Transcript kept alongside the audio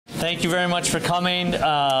Thank you very much for coming.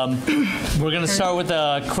 We're going to start with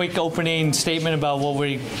a quick opening statement about what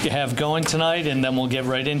we have going tonight, and then we'll get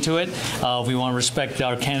right into it. We want to respect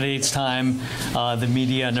our candidates' time, the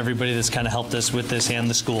media, and everybody that's kind of helped us with this and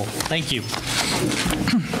the school. Thank you.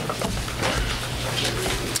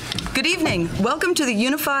 Good evening. Welcome to the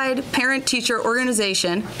Unified Parent-Teacher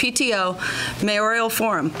Organization, PTO, Mayoral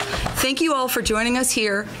Forum. Thank you all for joining us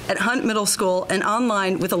here at Hunt Middle School and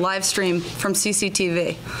online with a live stream from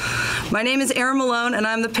CCTV. My name is Erin Malone, and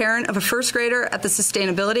I'm the parent of a first grader at the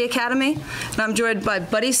Sustainability Academy, and I'm joined by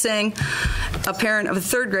Buddy Singh, a parent of a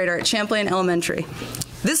third grader at Champlain Elementary.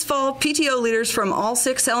 This fall, PTO leaders from all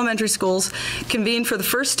 6 elementary schools convened for the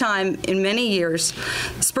first time in many years,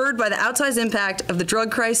 spurred by the outsized impact of the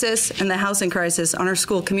drug crisis and the housing crisis on our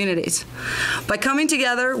school communities. By coming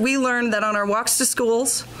together, we learned that on our walks to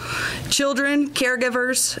schools, children and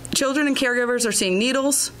caregivers are seeing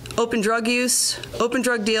needles, open drug use, open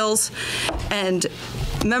drug deals, and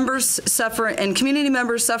community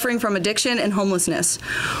members suffering from addiction and homelessness.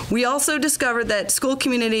 We also discovered that school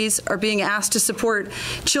communities are being asked to support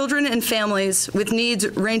children and families with needs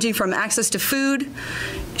ranging from access to food,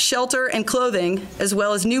 shelter, and clothing, as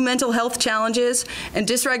well as new mental health challenges and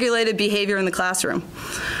dysregulated behavior in the classroom.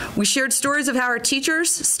 We shared stories of how our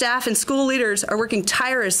teachers, staff, and school leaders are working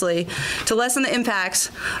tirelessly to lessen the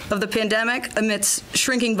impacts of the pandemic amidst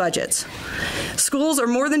shrinking budgets. Schools are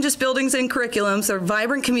more than just buildings and curriculums. They're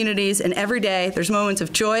vibrant communities, and every day there's moments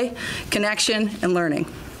of joy, connection, and learning.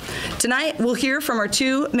 Tonight, we'll hear from our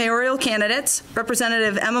 2 mayoral candidates,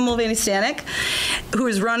 Representative Emma Mulvaney-Stanak, who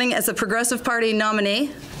is running as the Progressive Party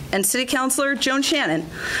nominee, and City Councilor Joan Shannon,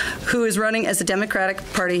 who is running as the Democratic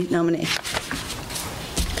Party nominee.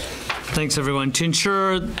 Thanks, everyone. To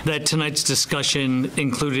ensure that tonight's discussion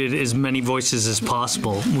included as many voices as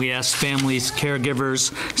possible, we asked families,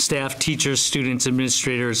 caregivers, staff, teachers, students,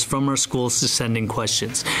 administrators from our schools to send in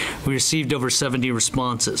questions. We received over 70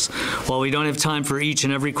 responses. While we don't have time for each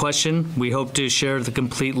and every question, we hope to share the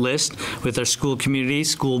complete list with our school community,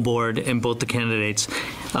 school board, and both the candidates,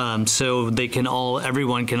 so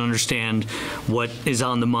everyone can understand what is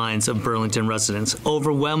on the minds of Burlington residents.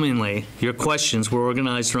 Overwhelmingly, your questions were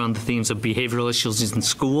organized around the themes of behavioral issues in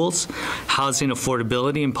schools, housing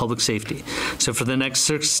affordability, and public safety. So for the next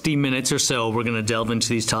 60 minutes or so, we're going to delve into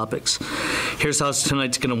these topics. Here's how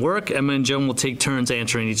tonight's going to work. Emma and Joan will take turns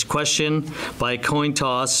answering each question. By coin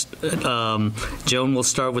toss, Joan will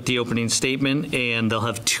start with the opening statement, and they'll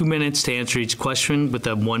have 2 minutes to answer each question with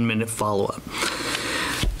a 1-minute follow-up.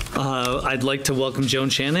 I'd like to welcome Joan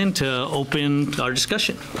Shannon to open our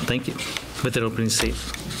discussion. Thank you. With an opening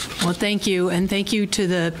statement. Well, thank you, and thank you to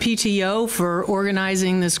the PTO for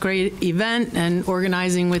organizing this great event and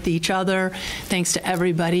organizing with each other. Thanks to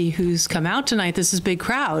everybody who's come out tonight. This is a big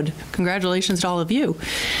crowd. Congratulations to all of you.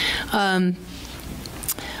 My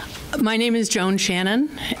name is Joan Shannon,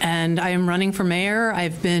 and I am running for mayor.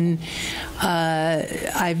 I've been a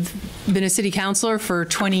city councilor for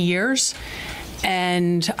 20 years.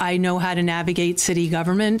 And I know how to navigate city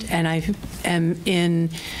government, and I am in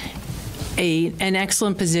an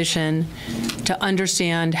excellent position to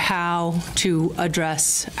understand how to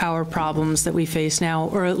address our problems that we face now,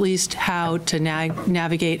 or at least how to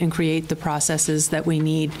navigate and create the processes that we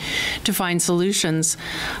need to find solutions.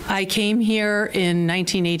 I came here in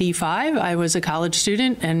 1985. I was a college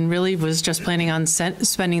student and really was just planning on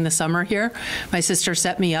spending the summer here. My sister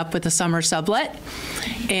set me up with a summer sublet,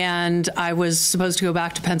 and I was supposed to go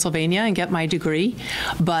back to Pennsylvania and get my degree,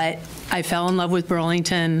 but I fell in love with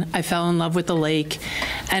Burlington, I fell in love with the lake,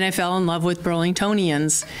 and I fell in love with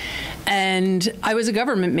Burlingtonians. And I was a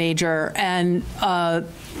government major, and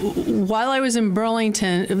while I was in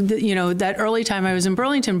Burlington, that early time I was in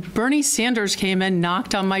Burlington, Bernie Sanders came and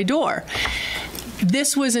knocked on my door.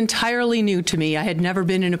 This was entirely new to me. I had never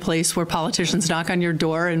been in a place where politicians knock on your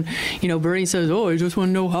door and, Bernie says, "Oh, I just want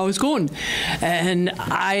to know how it's going." And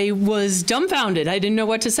I was dumbfounded. I didn't know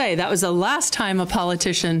what to say. That was the last time a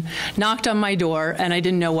politician knocked on my door, and I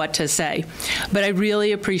didn't know what to say. But I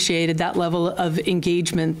really appreciated that level of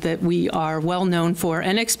engagement that we are well known for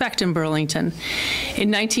and expect in Burlington.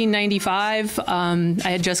 In 1995, I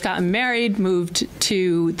had just gotten married, moved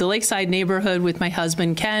to the Lakeside neighborhood with my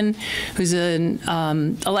husband, Ken, who's an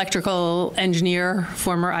electrical engineer,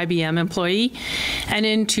 former IBM employee. And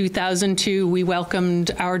in 2002, we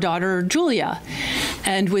welcomed our daughter, Julia.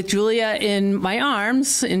 And with Julia in my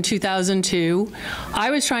arms in 2002, I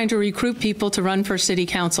was trying to recruit people to run for city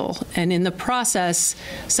council. And in the process,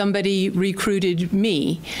 somebody recruited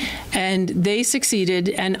me. And they succeeded,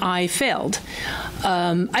 and I failed.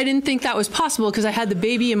 I didn't think that was possible because I had the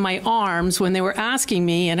baby in my arms when they were asking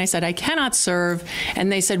me, and I said, I cannot serve.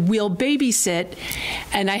 And they said, we'll babysit.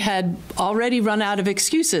 And I had already run out of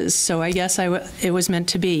excuses, so I guess it was meant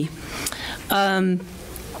to be.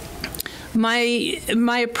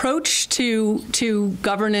 My approach to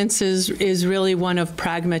governance is really one of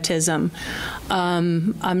pragmatism.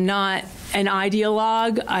 I'm not an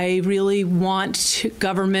ideologue. I really want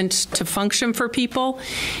government to function for people,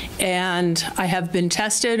 and I have been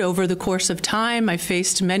tested over the course of time. I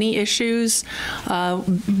faced many issues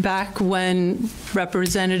back when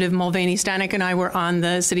Representative Mulvaney-Stanak and I were on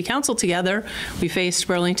the city council together. We faced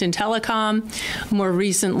Burlington Telecom. More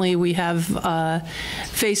recently, we have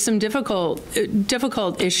faced some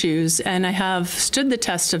difficult issues, and I have stood the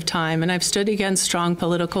test of time, and I've stood against strong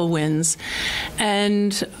political winds.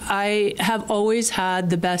 And I have always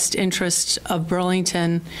had the best interest of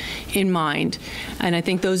Burlington in mind. And I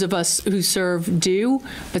think those of us who serve do,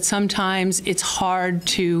 but sometimes it's hard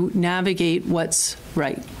to navigate what's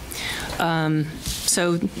right.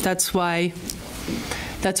 So that's why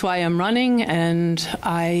I'm running, and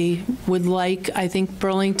I think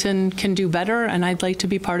Burlington can do better, and I'd like to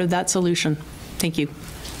be part of that solution. Thank you.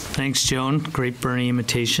 Thanks, Joan. Great Bernie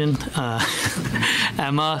imitation.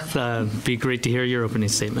 Emma, be great to hear your opening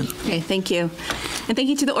statement. Okay, thank you. And thank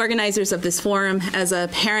you to the organizers of this forum. As a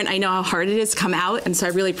parent, I know how hard it is to come out, and so I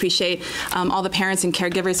really appreciate all the parents and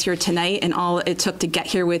caregivers here tonight and all it took to get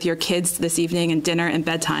here with your kids this evening and dinner and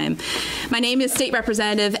bedtime. My name is State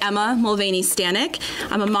Representative Emma Mulvaney-Stanak.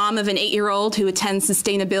 I'm a mom of an 8-year-old who attends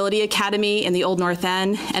Sustainability Academy in the Old North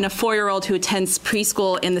End and a 4-year-old who attends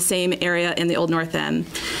preschool in the same area in the Old North End.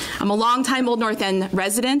 I'm a longtime Old North End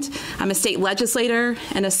resident. I'm a state legislator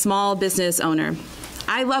and a small business owner.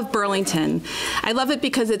 I love Burlington. I love it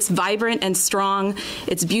because it's vibrant and strong.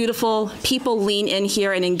 It's beautiful. People lean in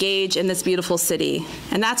here and engage in this beautiful city.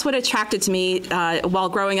 And that's what attracted to me while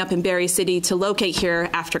growing up in Berry City to locate here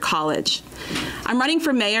after college. I'm running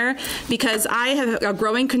for mayor because I have a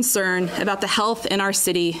growing concern about the health in our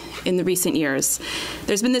city in the recent years.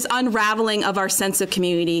 There's been this unraveling of our sense of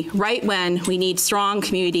community right when we need strong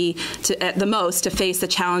community the most to face the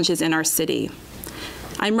challenges in our city.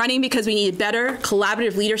 I'm running because we need better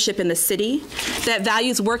collaborative leadership in the city that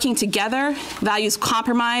values working together, values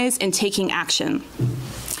compromise, and taking action.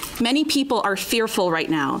 Many people are fearful right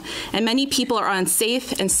now, and many people are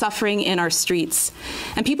unsafe and suffering in our streets.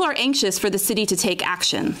 And people are anxious for the city to take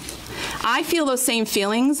action. I feel those same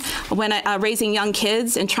feelings when raising young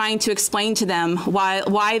kids and trying to explain to them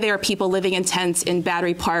why there are people living in tents in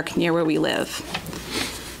Battery Park near where we live.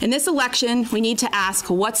 In this election, we need to ask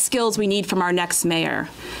what skills we need from our next mayor,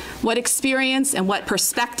 what experience and what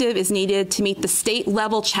perspective is needed to meet the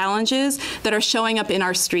state-level challenges that are showing up in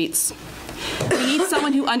our streets. We need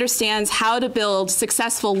someone who understands how to build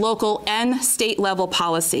successful local and state-level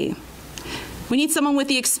policy. We need someone with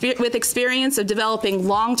experience of developing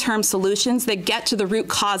long-term solutions that get to the root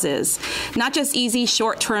causes, not just easy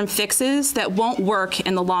short-term fixes that won't work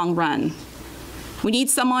in the long run. We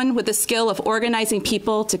need someone with the skill of organizing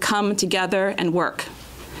people to come together and work.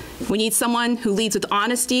 We need someone who leads with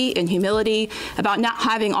honesty and humility about not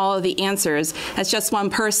having all of the answers as just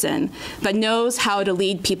one person, but knows how to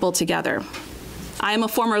lead people together. I am a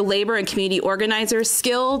former labor and community organizer,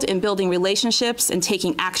 skilled in building relationships and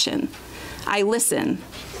taking action. I listen.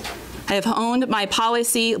 I have honed my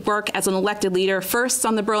policy work as an elected leader, first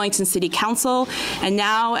on the Burlington City Council and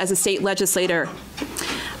now as a state legislator.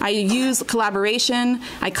 I use collaboration,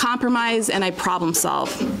 I compromise, and I problem solve.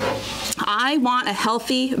 I want a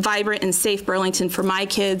healthy, vibrant, and safe Burlington for my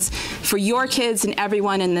kids, for your kids, and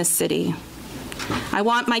everyone in this city. I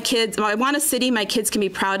want a city my kids can be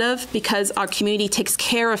proud of because our community takes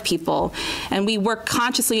care of people, and we work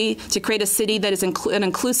consciously to create a city that is an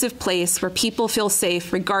inclusive place where people feel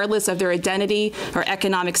safe regardless of their identity or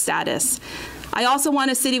economic status. I also want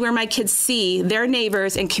a city where my kids see their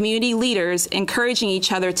neighbors and community leaders encouraging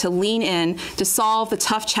each other to lean in to solve the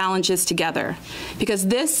tough challenges together, because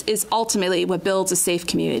this is ultimately what builds a safe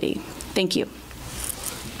community. Thank you.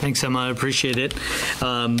 Thanks, Emma. I appreciate it.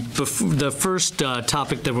 The first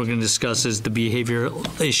topic that we're going to discuss is the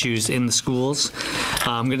behavioral issues in the schools.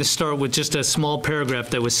 I'm going to start with just a small paragraph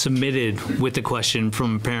that was submitted with a question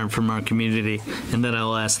from a parent from our community, and then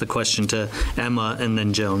I'll ask the question to Emma and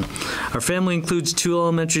then Joan. Our family includes 2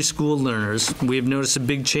 elementary school learners. We have noticed a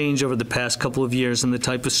big change over the past couple of years in the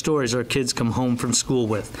type of stories our kids come home from school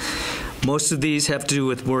with. Most of these have to do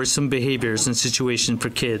with worrisome behaviors and situations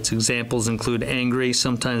for kids. Examples include angry,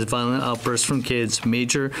 sometimes violent outbursts from kids,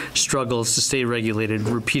 major struggles to stay regulated,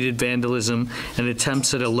 repeated vandalism, and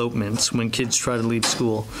attempts at elopements when kids try to leave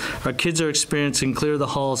school. Our kids are experiencing clear the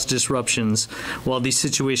halls disruptions while these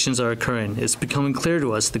situations are occurring. It's becoming clear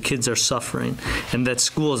to us the kids are suffering and that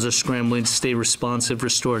schools are scrambling to stay responsive,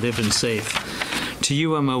 restorative, and safe. To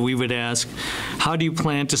you, Emma, we would ask, how do you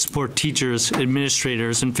plan to support teachers,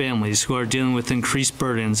 administrators, and families who are dealing with increased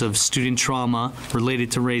burdens of student trauma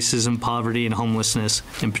related to racism, poverty, and homelessness,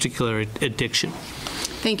 in particular addiction?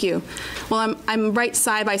 Thank you. Well, I'm right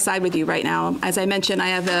side by side with you right now. As I mentioned, I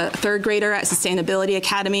have a 3rd grader at Sustainability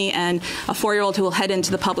Academy and a 4-year-old who will head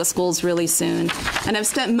into the public schools really soon. And I've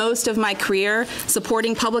spent most of my career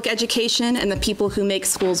supporting public education and the people who make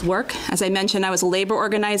schools work. As I mentioned, I was a labor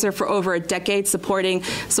organizer for over a decade, supporting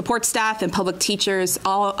support staff and public teachers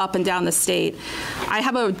all up and down the state. I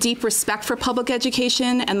have a deep respect for public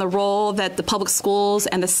education and the role that the public schools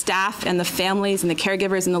and the staff and the families and the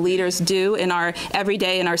caregivers and the leaders do in our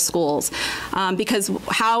everyday in our schools, because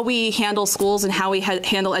how we handle schools and how we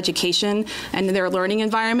handle education and their learning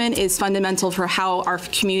environment is fundamental for how our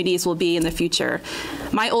communities will be in the future.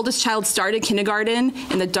 My oldest child started kindergarten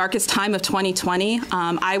in the darkest time of 2020.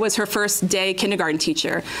 I was her first day kindergarten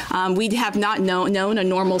teacher. We have not known a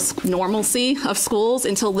normalcy of schools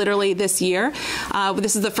until literally this year.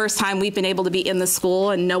 This is the first time we've been able to be in the school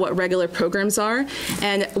and know what regular programs are.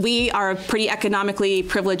 And we are a pretty economically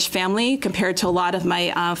privileged family compared to a lot of my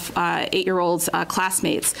 8-year-old's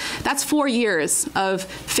classmates. That's 4 years of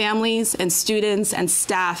families and students and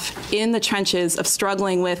staff in the trenches of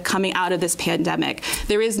struggling with coming out of this pandemic.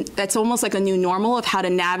 That's almost like a new normal of how to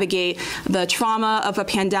navigate the trauma of a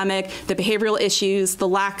pandemic, the behavioral issues, the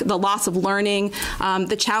loss of learning,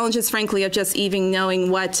 the challenges, frankly, of just even knowing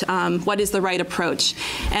what is the right approach.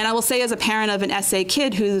 And I will say, as a parent of an SA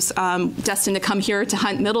kid who's destined to come here to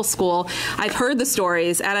Hunt Middle School, I've heard the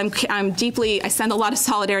stories, and I send a lot of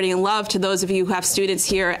solidarity and love to those of you who have students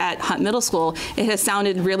here at Hunt Middle School. It has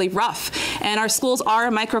sounded really rough. And our schools are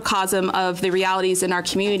a microcosm of the realities in our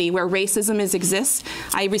community where racism exists.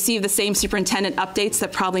 I receive the same superintendent updates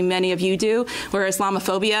that probably many of you do, where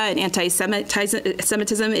Islamophobia and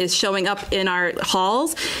anti-Semitism is showing up in our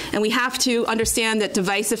halls. And we have to understand that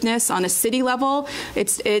divisiveness on a city level,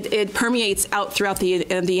 it permeates out throughout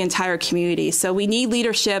the entire community. So we need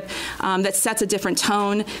leadership that sets a different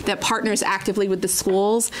tone, that partners actively with the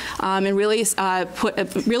schools, and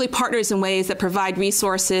really partners in ways that provide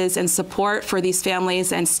resources and support for these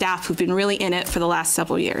families and staff who've been really in it for the last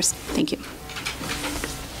several years. Thank you.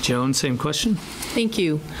 Joan, same question. Thank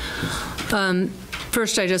you.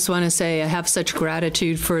 First, I just want to say I have such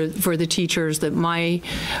gratitude for the teachers that my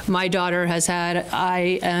daughter has had.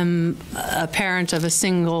 I am a parent of a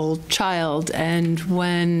single child, and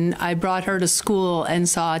when I brought her to school and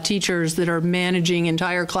saw teachers that are managing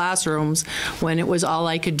entire classrooms when it was all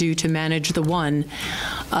I could do to manage the one,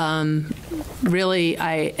 really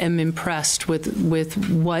I am impressed with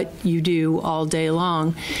what you do all day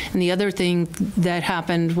long. And the other thing that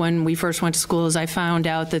happened when we first went to school is I found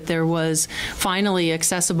out that there was finally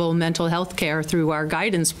accessible mental health care through our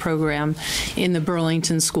guidance program in the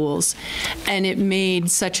Burlington schools. And it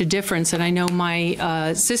made such a difference. And I know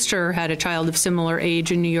my sister had a child of similar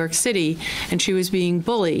age in New York City, and she was being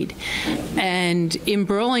bullied. And in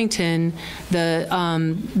Burlington,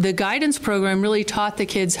 the guidance program really taught the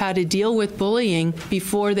kids how to deal with bullying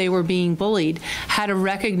before they were being bullied, how to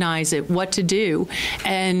recognize it, what to do.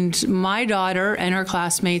 And my daughter and her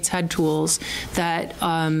classmates had tools that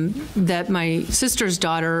that my sister's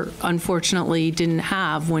daughter unfortunately didn't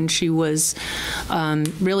have when she was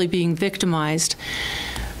really being victimized.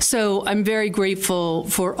 So I'm very grateful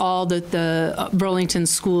for all that the Burlington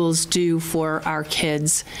schools do for our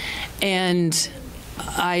kids. And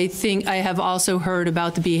I think I have also heard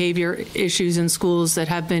about the behavior issues in schools that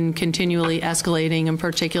have been continually escalating, and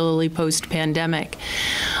particularly post-pandemic.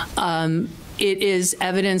 it is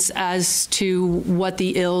evidence as to what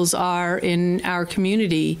the ills are in our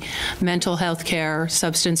community: mental health care,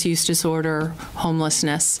 substance use disorder,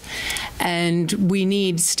 homelessness. And we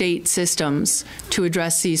need state systems to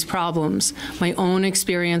address these problems. My own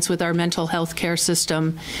experience with our mental health care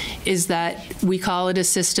system is that we call it a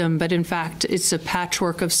system, but in fact, it's a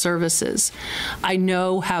patchwork of services. I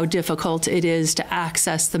know how difficult it is to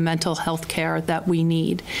access the mental health care that we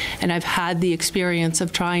need. And I've had the experience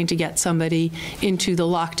of trying to get somebody into the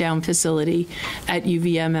lockdown facility at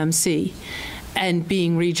UVMMC and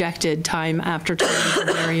being rejected time after time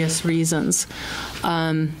for various reasons.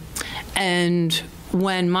 And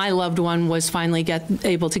when my loved one was finally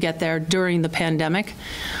able to get there during the pandemic,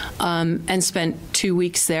 and spent 2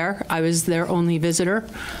 weeks there, I was their only visitor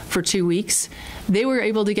for 2 weeks, they were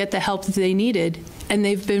able to get the help that they needed, and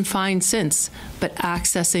they've been fine since. But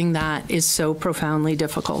accessing that is so profoundly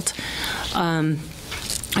difficult.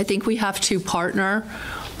 I think we have to partner.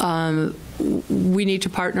 We need to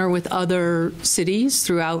partner with other cities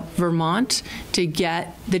throughout Vermont to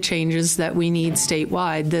get the changes that we need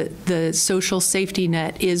statewide. The social safety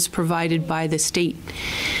net is provided by the state.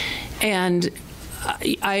 And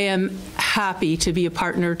I am happy to be a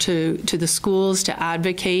partner to the schools, to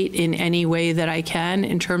advocate in any way that I can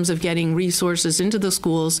in terms of getting resources into the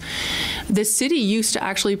schools. The city used to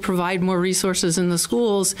actually provide more resources in the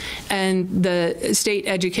schools, and the state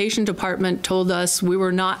education department told us we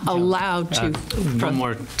were not allowed to. One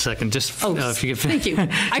more second, just if you could. Thank you.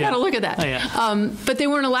 I got to look at that. Oh, yeah. But they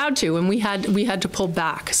weren't allowed to, and we had to pull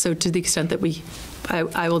back. So to the extent that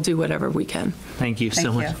I will do whatever we can. Thank you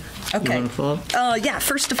so much. Okay. You want to follow up? Yeah,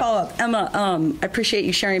 first to follow up, Emma, I appreciate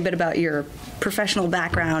you sharing a bit about your professional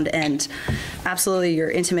background and absolutely your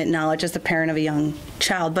intimate knowledge as the parent of a young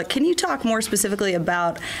child. But can you talk more specifically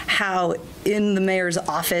about how in the mayor's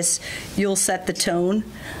office you'll set the tone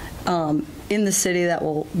in the city that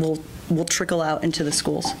will trickle out into the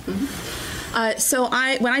schools? Mm-hmm. So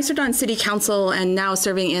when I served on city council and now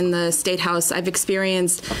serving in the state house, I've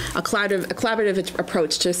experienced a collaborative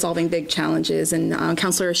approach to solving big challenges. And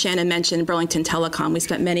Councilor Shannon mentioned Burlington Telecom. We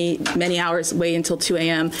spent many hours way until 2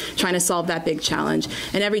 a.m. trying to solve that big challenge.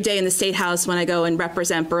 And every day in the state house, when I go and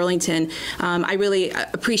represent Burlington, I really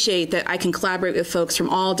appreciate that I can collaborate with folks from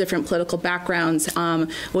all different political backgrounds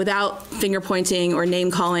without finger pointing or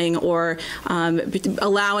name calling or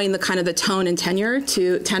allowing the kind of the tone and tenor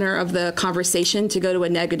of the conversation to go to a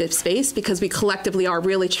negative space, because we collectively are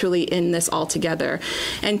really truly in this all together.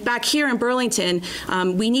 And back here in Burlington,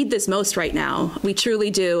 we need this most right now. We truly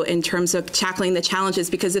do, in terms of tackling the challenges,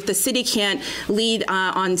 because if the city can't lead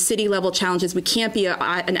on city level challenges, we can't be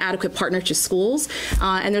an adequate partner to schools.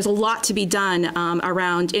 And there's a lot to be done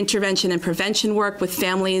around intervention and prevention work with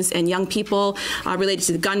families and young people related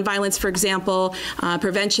to gun violence, for example,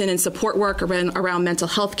 prevention and support work around mental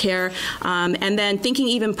health care, and then thinking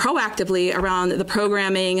even proactively around the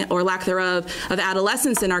programming or lack thereof of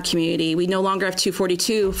adolescents in our community. We no longer have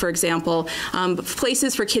 242, for example,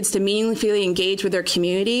 places for kids to meaningfully engage with their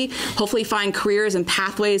community, hopefully find careers and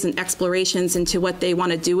pathways and explorations into what they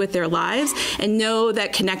want to do with their lives, and know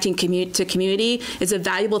that connecting to community is a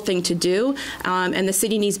valuable thing to do. And the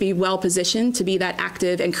city needs to be well positioned to be that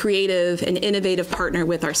active and creative and innovative partner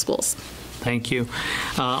with our schools. Thank you.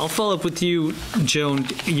 I'll follow up with you, Joan.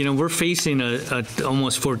 You know, we're facing a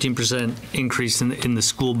almost 14% increase in the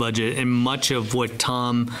school budget, and much of what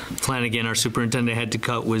Tom Flanagan, our superintendent, had to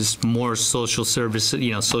cut was more social service,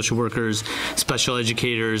 social workers, special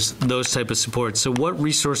educators, those type of supports. So what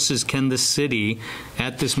resources can the city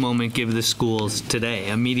at this moment give the schools today,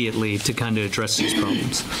 immediately, to kind of address these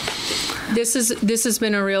problems? This has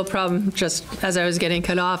been a real problem. Just as I was getting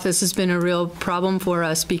cut off, this has been a real problem for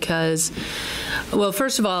us because, well,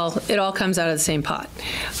 first of all, it all comes out of the same pot.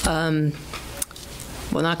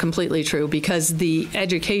 Well, not completely true, because the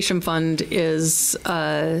education fund is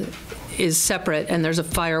separate, and there's a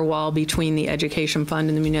firewall between the education fund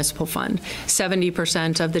and the municipal fund.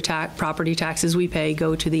 70% of the property taxes we pay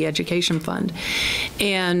go to the education fund.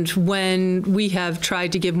 And when we have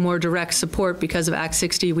tried to give more direct support because of Act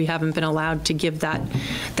 60, we haven't been allowed to give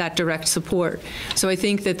that direct support. So I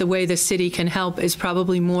think that the way the city can help is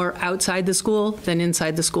probably more outside the school than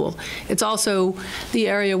inside the school. It's also the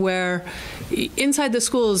area where inside the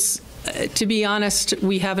schools, to be honest,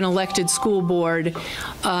 we have an elected school board,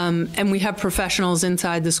 and we have professionals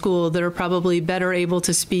inside the school that are probably better able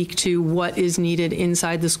to speak to what is needed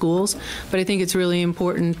inside the schools. But I think it's really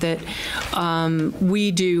important that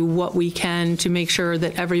we do what we can to make sure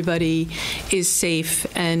that everybody is safe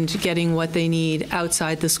and getting what they need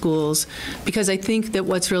outside the schools. Because I think that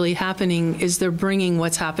what's really happening is they're bringing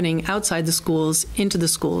what's happening outside the schools into the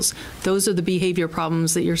schools. Those are the behavior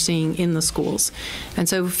problems that you're seeing in the schools. And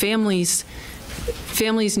so families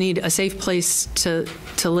need a safe place to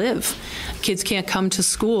live. Kids can't come to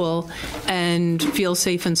school and feel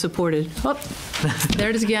safe and supported. Oh, there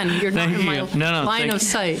it is again. You're not in my line of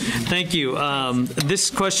sight. Thank you. This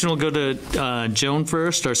question will go to Joan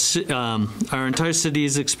first. Our entire city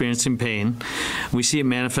is experiencing pain. We see it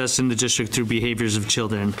manifest in the district through behaviors of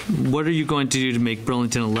children. What are you going to do to make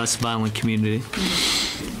Burlington a less violent community?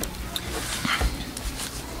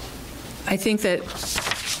 I think that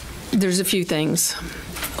there's a few things.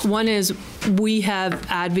 One is we have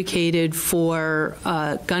advocated for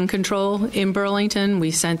gun control in Burlington.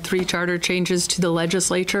 We sent 3 charter changes to the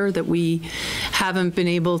legislature that we haven't been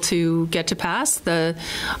able to get to pass. There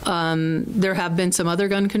have been some other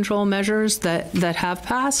gun control measures that have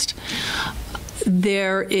passed.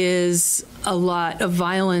 There is a lot of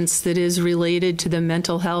violence that is related to the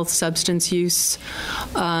mental health, substance use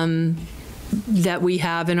that we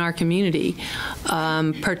have in our community.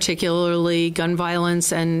 Particularly gun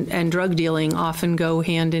violence and drug dealing often go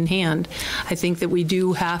hand in hand. I think that we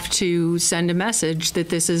do have to send a message that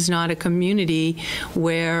this is not a community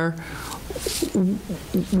where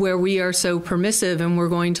we are so permissive and we're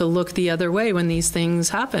going to look the other way when these things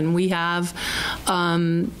happen. We have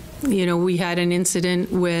we had an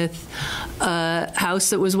incident with a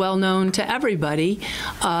house that was well known to everybody,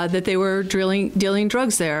 that they were dealing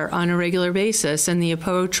drugs there on a regular basis, and the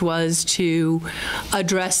approach was to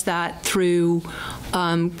address that through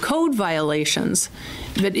code violations.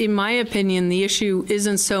 But in my opinion, the issue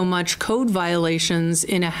isn't so much code violations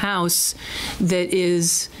in a house that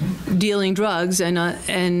is dealing drugs,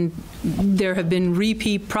 and there have been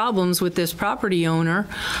repeat problems with this property owner.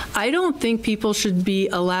 I don't think people should be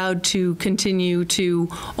allowed to continue to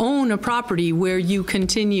own a property where you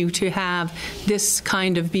continue to have this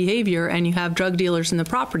kind of behavior and you have drug dealers in the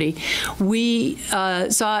property. We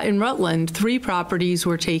saw in Rutland 3 properties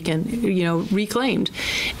were taken, reclaimed,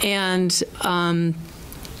 and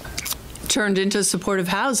turned into supportive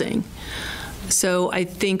housing. So I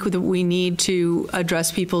think that we need to address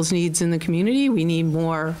people's needs in the community. We need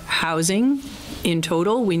more housing in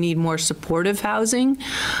total. We need more supportive housing.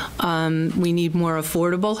 We need more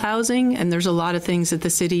affordable housing. And there's a lot of things that the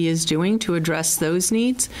city is doing to address those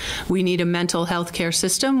needs. We need a mental health care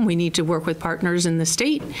system. We need to work with partners in the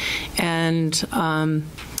state. And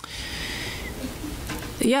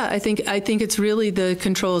I think it's really the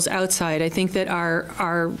controls outside. I think that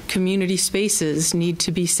our community spaces need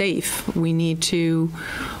to be safe. We need to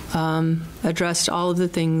address all of the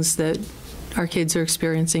things that our kids are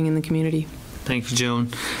experiencing in the community. Thank you, Joan.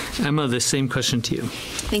 Emma, the same question to you.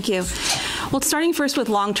 Thank you. Well, starting first with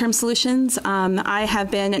long-term solutions, I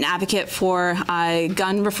have been an advocate for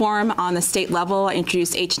gun reform on the state level. I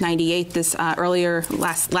introduced H98 this earlier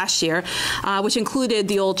last year, which included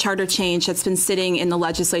the old charter change that's been sitting in the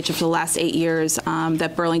legislature for the last 8 years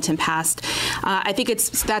that Burlington passed. I think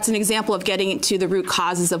that's an example of getting to the root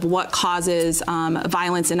causes of what causes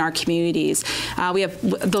violence in our communities.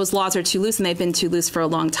 Those laws are too loose, and they've been too loose for a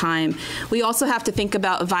long time. We also have to think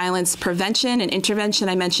about violence prevention and intervention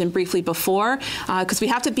I mentioned briefly before, because we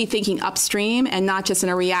have to be thinking upstream and not just in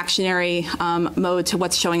a reactionary mode to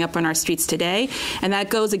what's showing up on our streets today. And that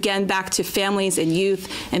goes again back to families and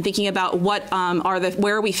youth and thinking about where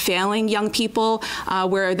are we failing young people,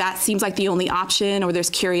 where that seems like the only option, or there's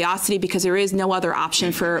curiosity because there is no other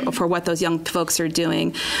option for what those young folks are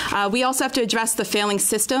doing. We also have to address the failing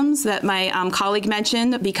systems that my colleague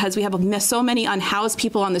mentioned, because we have so many unhoused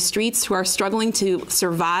people on the streets who are struggling to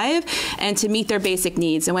survive and to meet their basic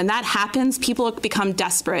needs. And when that happens, people become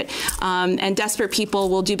desperate. And desperate people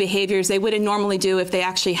will do behaviors they wouldn't normally do if they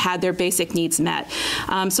actually had their basic needs met.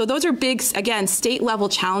 So those are big, again, state-level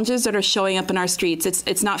challenges that are showing up in our streets.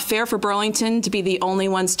 It's not fair for Burlington to be the only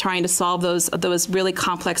ones trying to solve those really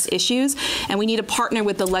complex issues. And we need to partner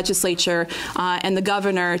with the legislature and the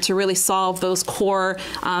governor to really solve those core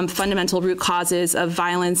fundamental root causes of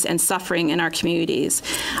violence and suffering in our communities.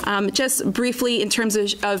 Just briefly, in terms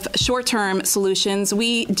of short-term solutions,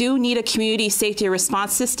 we do need a community community safety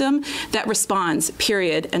response system that responds,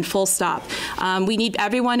 period, and full stop. We need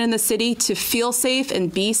everyone in the city to feel safe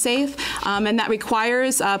and be safe, and that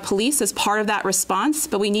requires police as part of that response,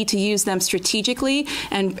 but we need to use them strategically,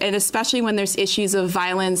 and especially when there's issues of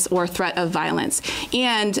violence or threat of violence.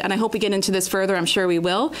 And I hope we get into this further, I'm sure we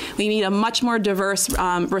will, we need a much more diverse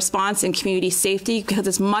response in community safety because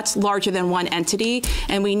it's much larger than one entity,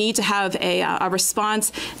 and we need to have a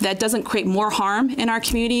response that doesn't create more harm in our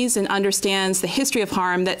communities and understands the history of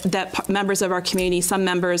harm that members of our community, some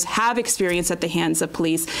members, have experienced at the hands of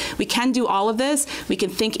police. We can do all of this. We can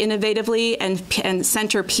think innovatively and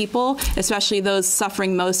center people, especially those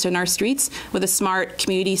suffering most in our streets, with a smart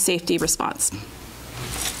community safety response.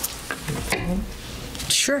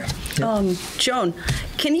 Sure. Joan,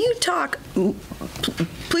 can you talk,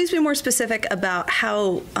 please be more specific about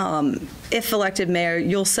how, if elected mayor,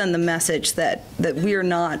 you'll send the message that we are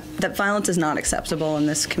not, that violence is not acceptable in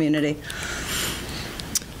this community?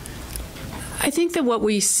 I think that what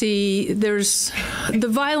we see, the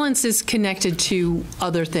violence is connected to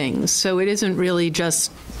other things. So it isn't really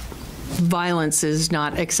just violence is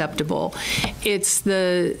not acceptable. It's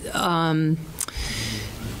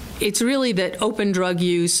it's really that open drug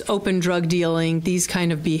use, open drug dealing, these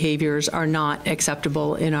kind of behaviors are not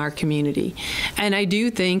acceptable in our community. And I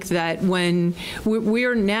do think that when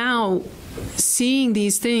we're now seeing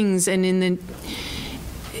these things, and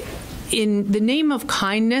in the name of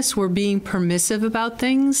kindness, we're being permissive about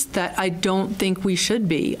things that I don't think we should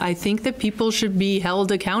be. I think that people should be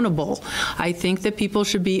held accountable. I think that people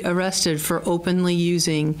should be arrested for openly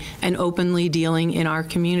using and openly dealing in our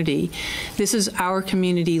community. This is our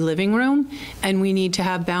community living room, and we need to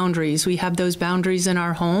have boundaries. We have those boundaries in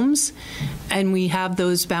our homes, and we have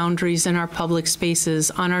those boundaries in our public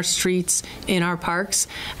spaces, on our streets, in our parks.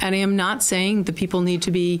 And I am not saying that people need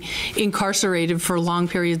to be incarcerated for long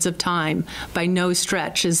periods of time. By no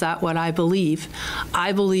stretch is that what I believe.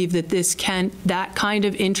 I believe that that kind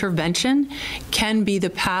of intervention can be the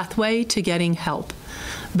pathway to getting help,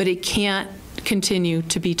 but it can't continue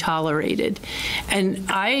to be tolerated. And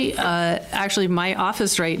actually, my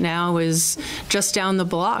office right now is just down the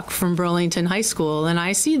block from Burlington High School, and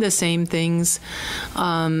I see the same things,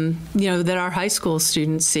 that our high school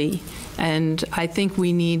students see. And I think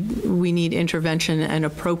we need intervention and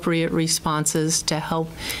appropriate responses to help,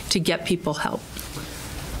 to get people help.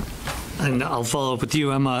 And I'll follow up with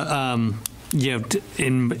you, Emma.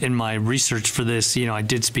 In my research for this, I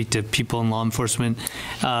did speak to people in law enforcement.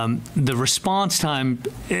 The response time,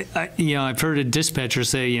 I've heard a dispatcher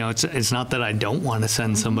say, it's not that I don't want to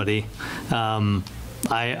send somebody.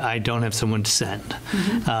 I don't have someone to send.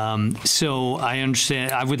 Mm-hmm. So I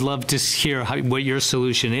understand. I would love to hear what your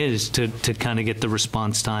solution is to kind of get the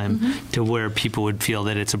response time mm-hmm. to where people would feel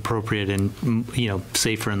that it's appropriate and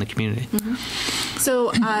safer in the community. Mm-hmm.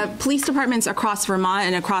 So police departments across Vermont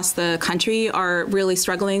and across the country are really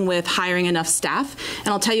struggling with hiring enough staff. And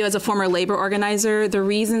I'll tell you, as a former labor organizer, the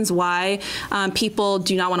reasons why people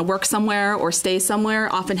do not want to work somewhere or stay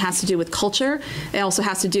somewhere often has to do with culture. It also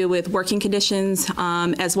has to do with working conditions,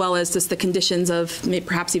 as well as just the conditions of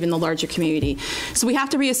perhaps even the larger community. So we have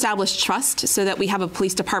to reestablish trust so that we have a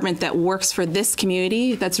police department that works for this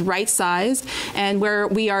community, that's right-sized, and where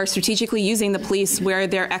we are strategically using the police where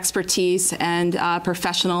their expertise and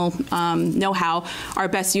professional know-how are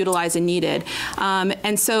best utilized and needed.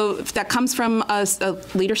 And so that comes from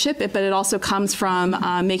leadership, but it also comes from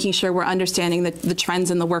making sure we're understanding the trends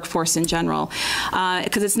in the workforce in general,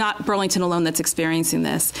 because it's not Burlington alone that's experiencing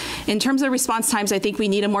this. In terms of response times, I think we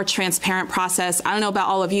need a more transparent process. I don't know about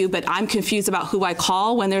all of you, but I'm confused about who I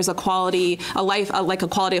call when there's a quality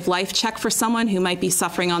of life check for someone who might be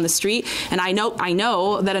suffering on the street. And I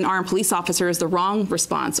know that an armed police officer is the wrong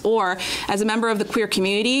response. Or as a member of the queer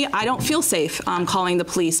community, I don't feel safe calling the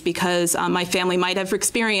police because my family might have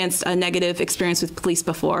experienced a negative experience with police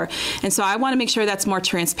before. And so I want to make sure that's more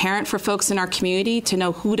transparent for folks in our community to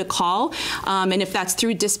know who to call. And if that's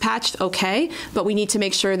through dispatch, okay. But we need to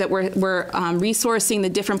make sure that we're resourcing the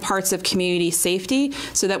different parts of community safety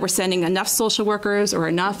so that we're sending enough social workers or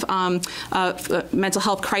enough mental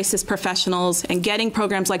health crisis professionals and getting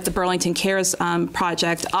programs like the Burlington Cares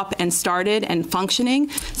Project up and started and functioning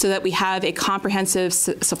so that we have a comprehensive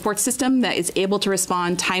support system that is able to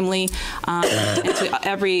respond timely and to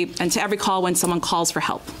every call when someone calls for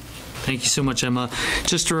help. Thank you so much, Emma.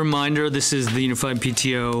 Just a reminder, this is the Unified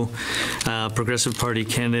PTO Progressive Party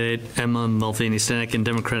candidate Emma Mulvaney-Stanak and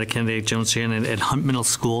Democratic candidate Joan Shannon at Hunt Middle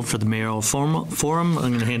School for the Mayoral Forum. I'm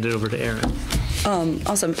going to hand it over to Erin.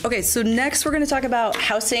 Awesome. Okay, so next we're going to talk about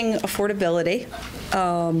housing affordability.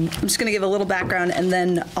 I'm just going to give a little background, and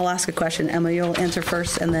then I'll ask a question. Emma, you'll answer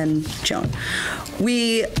first, and then Joan.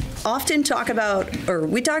 We often talk about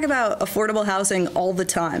affordable housing all the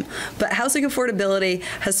time, but housing affordability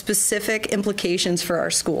has specific implications for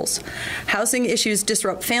our schools. Housing issues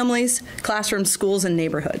disrupt families, classrooms, schools, and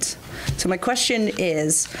neighborhoods. So my question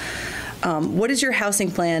is, what is your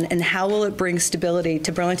housing plan, and how will it bring stability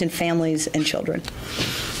to Burlington families and children?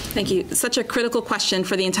 Thank you. Such a critical question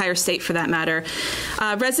for the entire state, for that matter.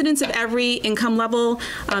 Residents of every income level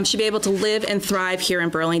should be able to live and thrive here in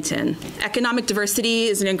Burlington. Economic diversity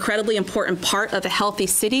is an incredibly important part of a healthy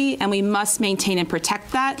city, and we must maintain and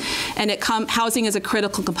protect that, and housing is a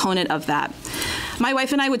critical component of that. My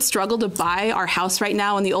wife and I would struggle to buy our house right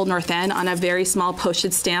now in the Old North End on a very small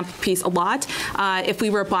postage stamp piece of lot if we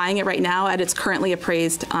were buying it right now at its currently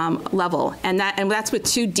appraised level, and that's with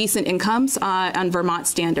 2 decent incomes on Vermont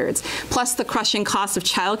standards. Plus the crushing cost of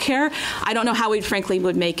childcare. I don't know how we frankly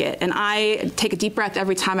would make it. And I take a deep breath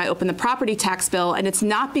every time I open the property tax bill, and it's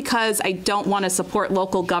not because I don't want to support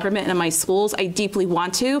local government and my schools. I deeply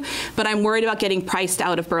want to, but I'm worried about getting priced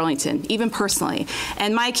out of Burlington, even personally.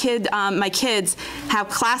 And my kids have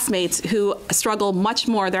classmates who struggle much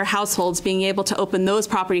more, their households, being able to open those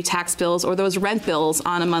property tax bills or those rent bills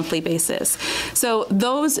on a monthly basis. So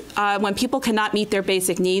those, when people cannot meet their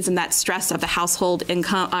basic needs and that stress of the household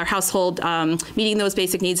income, our household meeting those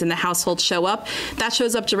basic needs in the household show up, that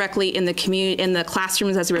shows up directly in the community, in the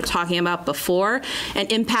classrooms, as we were talking about before, and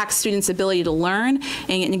impacts students' ability to learn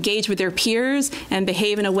and engage with their peers and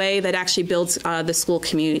behave in a way that actually builds the school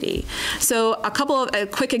community. So a couple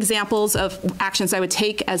of quick examples of actions I would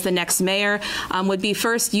take as the next mayor would be,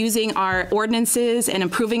 first, using our ordinances and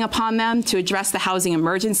improving upon them to address the housing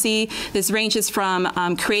emergency. This ranges from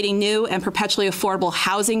creating new and perpetually affordable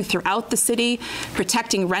housing throughout the city,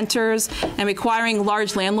 protecting renters, and requiring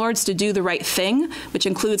large landlords to do the right thing, which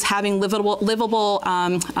includes having livable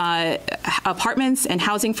apartments and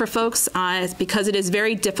housing for folks, because it is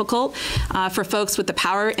very difficult for folks with the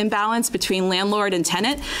power imbalance between landlord and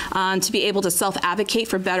tenant to be able to self-advocate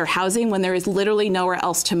for better housing when there is literally nowhere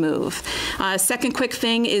else to move. Second quick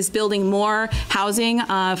thing is building more housing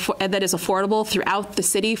that is affordable throughout the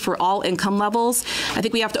city for all income levels. I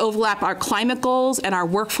think we have to overlap our climate goals and our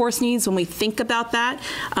workforce needs when we think about that.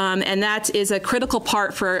 And that is a critical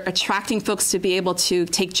part for attracting folks to be able to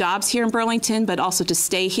take jobs here in Burlington, but also to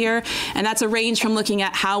stay here. And that's a range from looking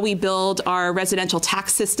at how we build our residential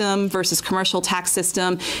tax system versus commercial tax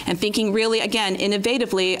system, and thinking really, again,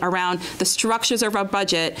 innovatively around the structures of our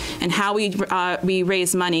budget and how we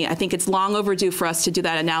raise money. I think it's long overdue for us to do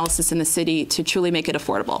that analysis in the city to truly make it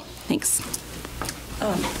affordable. Thanks.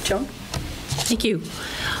 Joan? Thank you.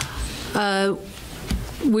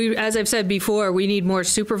 As I've said before, we need more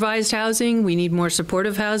supervised housing, we need more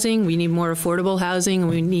supportive housing, we need more affordable housing,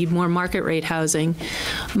 and we need more market rate housing.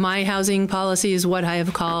 My housing policy is what I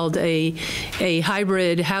have called a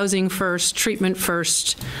hybrid housing first, treatment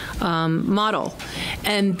first model.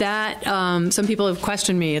 And that, some people have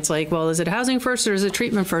questioned me. It's like, well, is it housing first or is it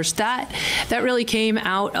treatment first? That really came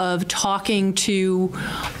out of talking to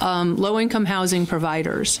low-income housing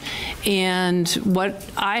providers. And what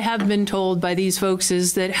I have been told by these folks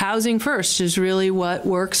is that housing first is really what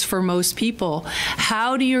works for most people.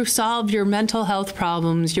 How do you solve your mental health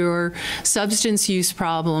problems, your substance use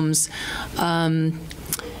problems,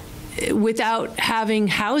 without having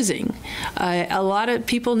housing? A lot of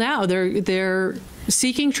people now, they're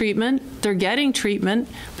seeking treatment, they're getting treatment,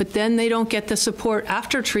 but then they don't get the support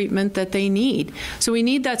after treatment that they need. So we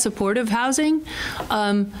need that supportive housing.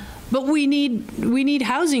 But we need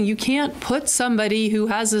housing. You can't put somebody who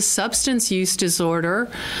has a substance use disorder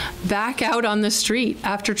back out on the street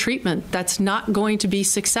after treatment. That's not going to be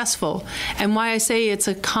successful. And why I say it's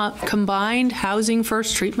a combined housing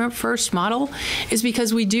first, treatment first model is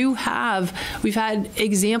because we've had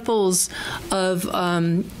examples of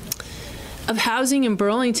housing in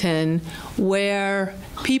Burlington where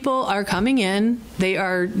people are coming in, they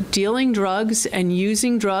are dealing drugs and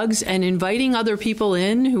using drugs and inviting other people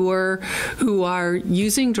in who are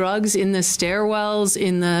using drugs in the stairwells,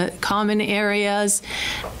 in the common areas.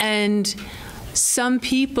 And some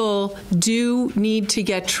people do need to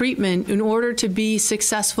get treatment in order to be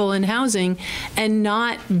successful in housing and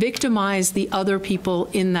not victimize the other people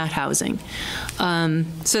in that housing.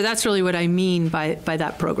 So that's really what I mean by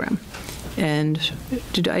that program. And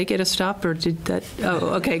did I get a stop, or did that?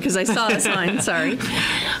 Oh, okay, because I saw a sign, sorry.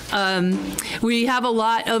 We have a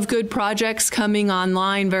lot of good projects coming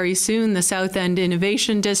online very soon. The South End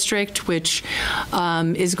Innovation District, which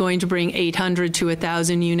is going to bring 800 to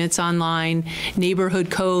 1,000 units online. Neighborhood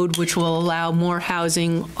Code, which will allow more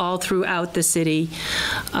housing all throughout the city.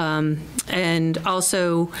 And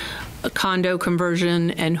also a condo conversion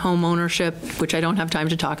and home ownership, which I don't have time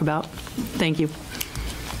to talk about. Thank you.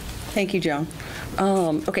 Thank you, Joan.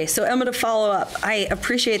 Okay, so I'm going to follow up. I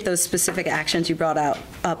appreciate those specific actions you brought up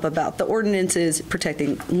about the ordinances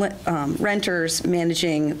protecting renters,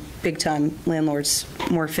 managing big-time landlords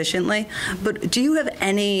more efficiently. But do you have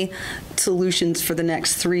any solutions for the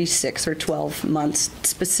next 3, 6, or 12 months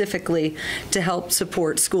specifically to help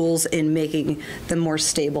support schools in making them more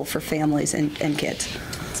stable for families and kids?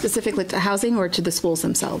 Specifically to housing or to the schools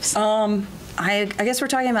themselves? I guess we're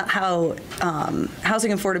talking about how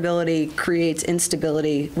housing affordability creates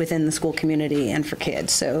instability within the school community and for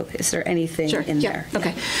kids. So is there anything in there?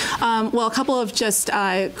 Okay. Well, a couple of just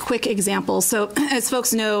quick examples. So as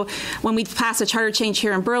folks know, when we pass a charter change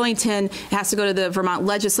here in Burlington, it has to go to the Vermont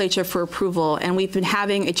legislature for approval. And we've been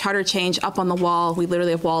having a charter change up on the wall. We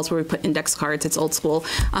literally have walls where we put index cards. It's old school.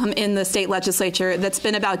 In the state legislature that's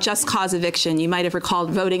been about just cause eviction. You might have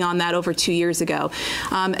recalled voting on that over 2 years ago.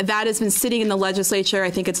 That has been sitting in the legislature. I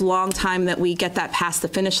think it's a long time that we get that past the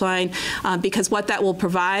finish line because what that will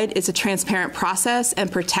provide is a transparent process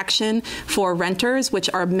and protection for renters, which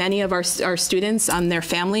are many of our students, their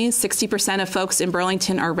families. 60% of folks in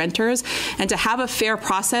Burlington are renters. And to have a fair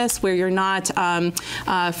process where you're not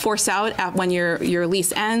forced out when your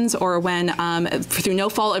lease ends or when through no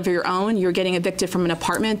fault of your own, you're getting evicted from an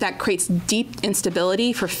apartment, that creates deep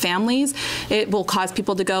instability for families. It will cause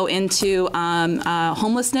people to go into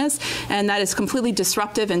homelessness, and that is completely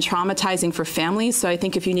disruptive and traumatizing for families. So I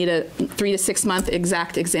think if you need a 3 to 6 month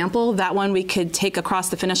exact example, that one we could take across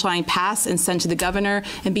the finish line, pass, and send to the governor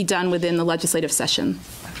and be done within the legislative session.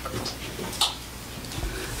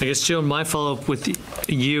 I guess, Joan, my follow-up with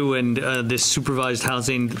you and this supervised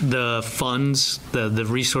housing, the funds, the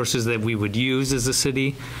resources that we would use as a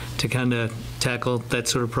city to kind of tackle that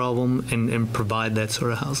sort of problem and provide that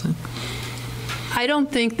sort of housing. I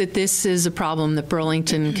don't think that this is a problem that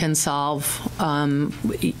Burlington can solve.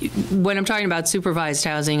 When I'm talking about supervised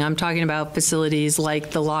housing, I'm talking about facilities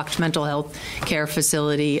like the locked mental health care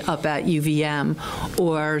facility up at UVM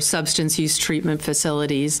or substance use treatment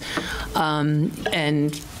facilities,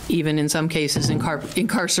 and even in some cases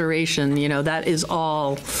incarceration. You know, that is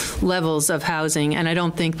all levels of housing, and I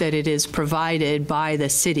don't think that it is provided by the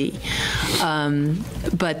city.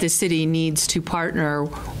 But the city needs to partner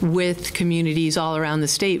with communities all around the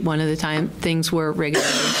state. One of the things we're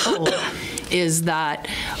regularly told is that,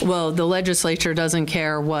 well, the legislature doesn't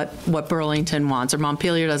care what Burlington wants, or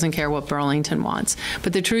Montpelier doesn't care what Burlington wants.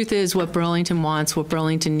 But the truth is, what Burlington wants, what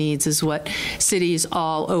Burlington needs, is what cities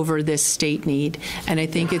all over this state need. And I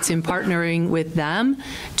think it's in partnering with them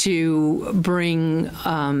to bring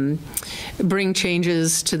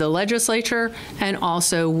changes to the legislature, and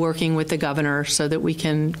also working with the governor so that we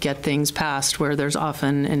can get things passed where there's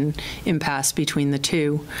often an impasse between the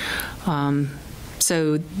two.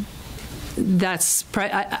 So that's,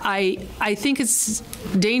 I think it's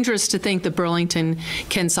dangerous to think that Burlington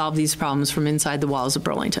can solve these problems from inside the walls of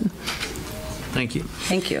Burlington. Thank you.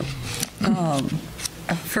 Thank you.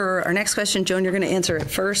 For our next question, Joan, you're going to answer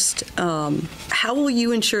it first. How will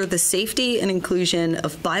you ensure the safety and inclusion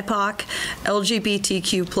of BIPOC,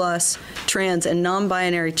 LGBTQ+, trans, and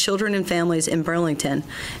non-binary children and families in Burlington,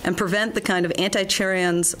 and prevent the kind of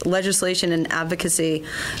anti-trans legislation and advocacy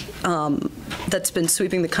that's been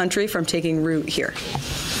sweeping the country from taking root here?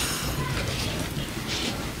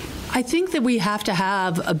 I think that we have to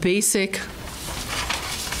have a basic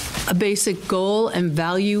goal and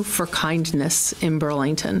value for kindness in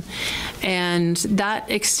Burlington, and that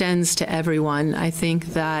extends to everyone. I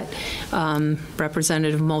think that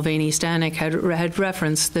Representative Mulvaney-Stanak had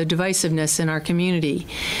referenced the divisiveness in our community,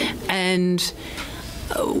 and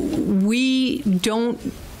we don't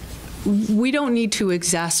need to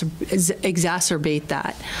exacerbate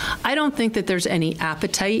that. I don't think that there's any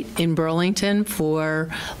appetite in Burlington for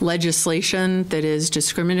legislation that is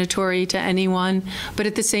discriminatory to anyone, but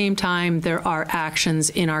at the same time, there are actions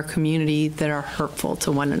in our community that are hurtful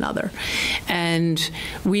to one another. And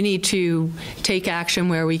we need to take action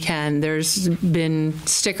where we can. There's been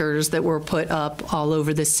stickers that were put up all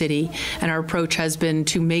over the city, and our approach has been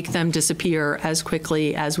to make them disappear as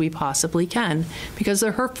quickly as we possibly can, because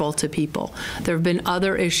they're hurtful to people. There have been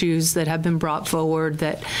other issues that have been brought forward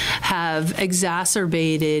that have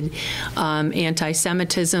exacerbated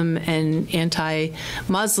anti-Semitism and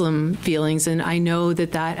anti-Muslim feelings, and I know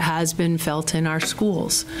that that has been felt in our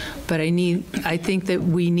schools. But I think that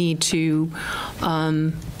we need to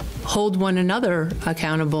hold one another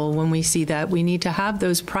accountable when we see that. We need to have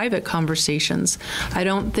those private conversations. I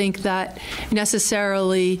don't think that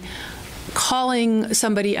necessarily calling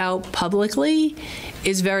somebody out publicly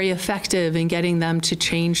is very effective in getting them to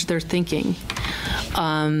change their thinking.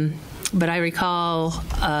 But I recall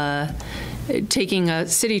taking a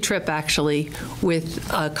city trip, actually, with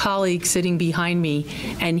a colleague sitting behind me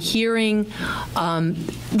and hearing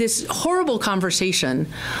this horrible conversation,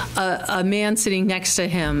 a man sitting next to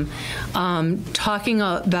him talking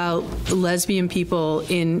about lesbian people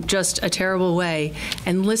in just a terrible way,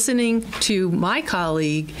 and listening to my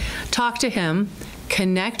colleague talk to him,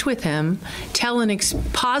 connect with him, tell a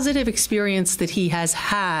positive experience that he has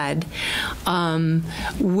had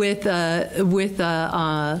with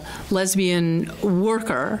a lesbian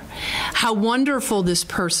worker, how wonderful this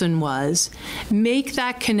person was, make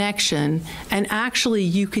that connection, and actually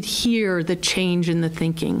you could hear the change in the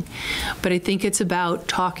thinking. But I think it's about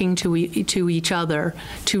talking to each other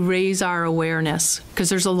to raise our awareness, because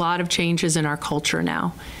there's a lot of changes in our culture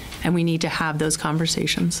now, and we need to have those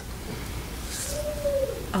conversations.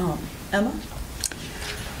 Emma?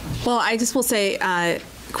 Well, I just will say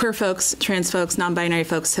queer folks, trans folks, non-binary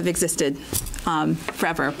folks have existed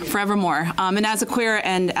forevermore. And as a queer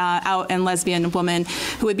and out and lesbian woman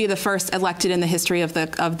who would be the first elected in the history of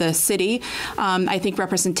the city, I think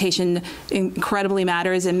representation incredibly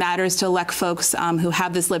matters. It matters to elect folks who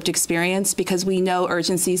have this lived experience, because we know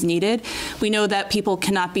urgency is needed. We know that people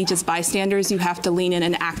cannot be just bystanders. You have to lean in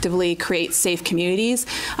and actively create safe communities.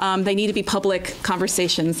 They need to be public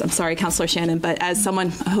conversations. I'm sorry, Councilor Shannon, but as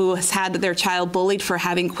someone who has had their child bullied for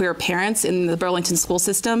having queer parents in the Burlington school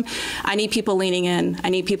system, I need people leaning in. I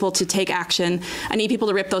need people to take action. I need people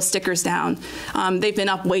to rip those stickers down. They've been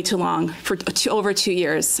up way too long, for over 2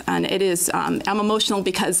 years, and it is. I'm emotional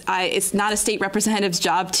because it's not a state representative's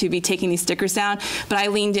job to be taking these stickers down, but I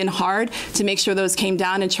leaned in hard to make sure those came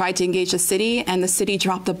down and tried to engage the city, and the city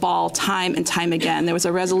dropped the ball time and time again. There was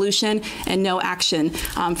a resolution and no action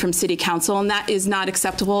from City Council, and that is not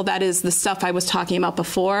acceptable. That is the stuff I was talking about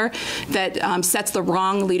before that sets the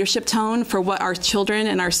wrong leadership tone for what our children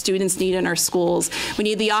and our students need in our schools. We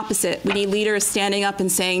need the opposite. We need leaders standing up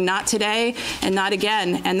and saying, not today and not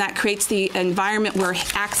again, and that creates the environment where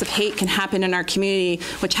acts of hate can happen in our community,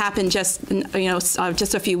 which happened just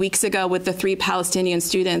a few weeks ago with the 3 Palestinian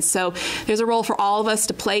students. So there's a role for all of us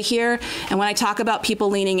to play here, and when I talk about people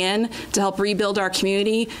leaning in to help rebuild our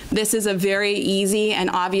community, this is a very easy and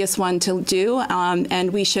obvious one to do,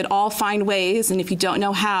 and we should all find ways, and if you don't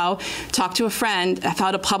know how, talk to a friend how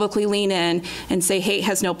to publicly lean in and say hate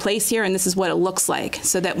has no place here, and this is what it looks like,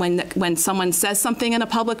 so that when someone says something in a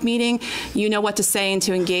public meeting, you know what to say and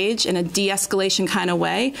to engage in a de-escalation kind of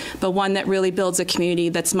way, but one that really builds a community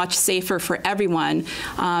that's much safer for everyone.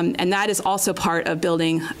 And that is also part of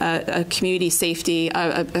building a community safety,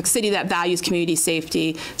 a city that values community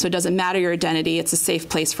safety, so it doesn't matter your identity, it's a safe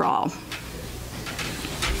place for all.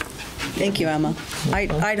 Thank you, Emma.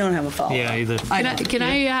 I don't have a follow-up. Yeah, either. Can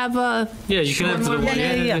I have a... Yeah, you can answer the one.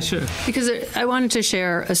 Yeah, sure. Because I wanted to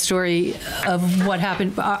share a story of what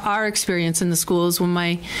happened, our experience in the schools when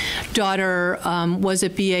my daughter was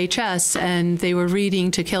at BHS and they were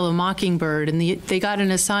reading To Kill a Mockingbird, and they got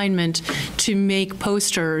an assignment to make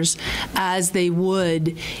posters as they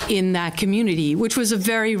would in that community, which was a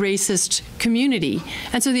very racist community.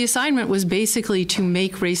 And so the assignment was basically to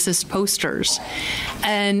make racist posters.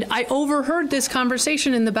 And I overheard this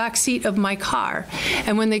conversation in the back seat of my car.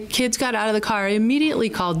 And when the kids got out of the car, I immediately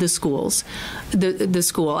called the school.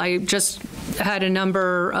 I just had a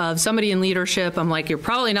number of somebody in leadership. I'm like, you're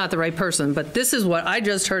probably not the right person, but this is what I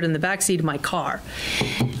just heard in the back seat of my car.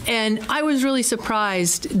 And I was really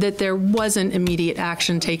surprised that there wasn't immediate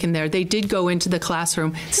action taken there. They did go into the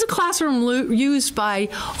classroom. This is a classroom used by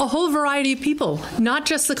a whole variety of people, not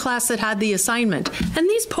just the class that had the assignment. And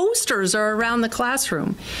these posters are around the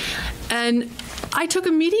classroom. And I took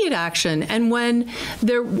immediate action, and when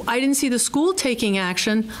I didn't see the school taking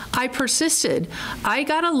action, I persisted. I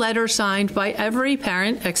got a letter signed by every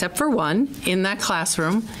parent, except for one, in that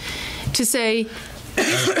classroom, to say,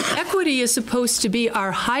 equity is supposed to be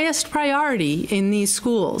our highest priority in these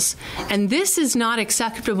schools, and this is not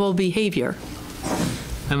acceptable behavior.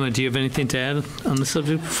 Emma, do you have anything to add on the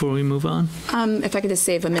subject before we move on? If I could just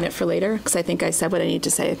save a minute for later, because I think I said what I need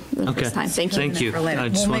to say the first time. Thank you. Thank you.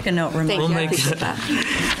 We'll make a note. Thank you. I make- appreciate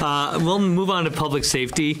that. We'll move on to public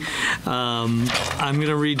safety. I'm going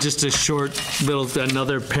to read just a short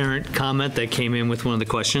another parent comment that came in with one of the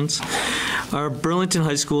questions. Our Burlington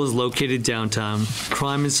High School is located downtown.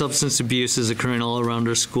 Crime and substance abuse is occurring all around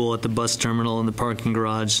our school at the bus terminal and the parking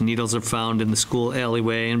garage. Needles are found in the school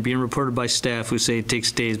alleyway and being reported by staff who say it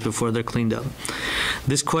takes days before they're cleaned up.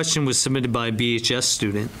 This question was submitted by a BHS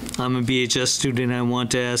student. I'm a BHS student and I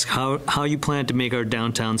want to ask how you plan to make our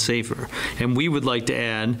downtown safer. And we would like to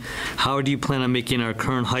add, how do you plan on making our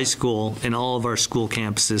current high school and all of our school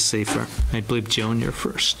campuses safer? I believe, Joan, you're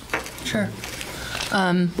first. Sure.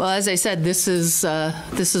 Well, as I said, this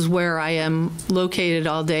is where I am located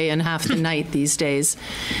all day and half the night these days.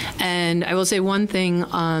 And I will say one thing,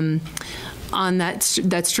 on that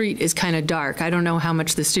street is kind of dark. I don't know how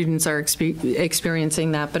much the students are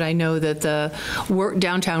experiencing that, but I know that the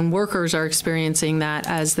downtown workers are experiencing that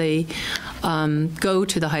as they go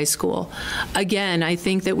to the high school. Again, I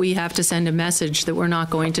think that we have to send a message that we're not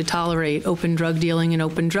going to tolerate open drug dealing and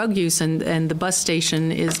open drug use, and the bus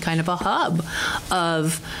station is kind of a hub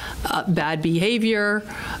of bad behavior,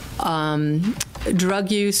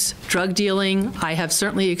 drug use, drug dealing. I have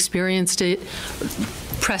certainly experienced it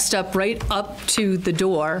pressed up right up to the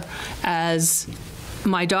door as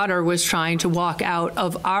my daughter was trying to walk out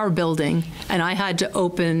of our building, and I had to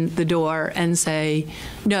open the door and say,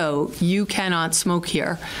 no, you cannot smoke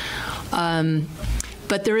here.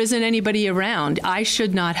 But there isn't anybody around. I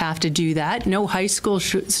should not have to do that. No high school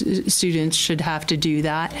students should have to do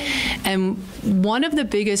that. And one of the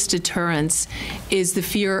biggest deterrents is the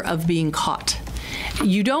fear of being caught.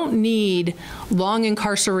 You don't need long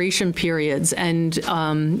incarceration periods and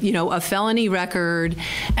a felony record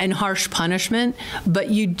and harsh punishment, but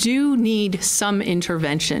you do need some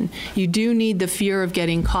intervention. You do need the fear of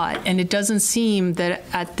getting caught, and it doesn't seem that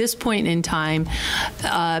at this point in time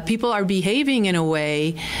people are behaving in a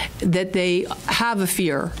way that they have a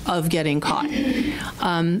fear of getting caught.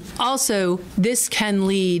 Also, this can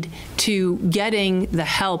lead to getting the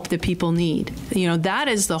help that people need. That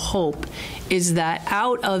is the hope, is that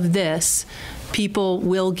out of this, people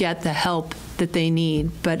will get the help that they need.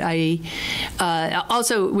 But I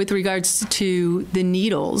also, with regards to the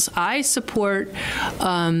needles, I support.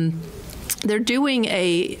 They're doing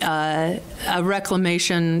a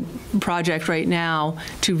reclamation project right now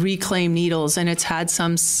to reclaim needles, and it's had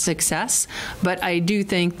some success. But I do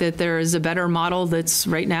think that there is a better model that's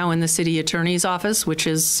right now in the city attorney's office, which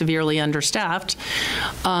is severely understaffed,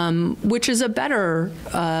 which is a better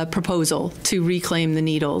proposal to reclaim the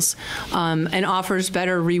needles and offers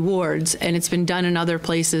better rewards. And it's been done in other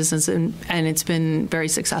places, and it's been very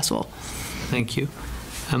successful. Thank you.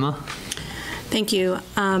 Emma? Thank you.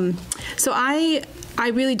 So I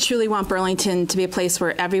really truly want Burlington to be a place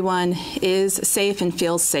where everyone is safe and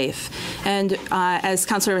feels safe. And as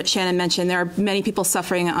Councilor Shannon mentioned, there are many people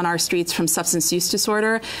suffering on our streets from substance use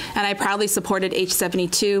disorder. And I proudly supported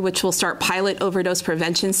H72, which will start pilot overdose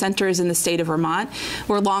prevention centers in the state of Vermont.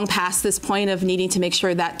 We're long past this point of needing to make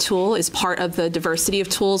sure that tool is part of the diversity of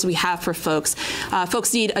tools we have for folks.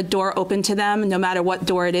 Folks need a door open to them, no matter what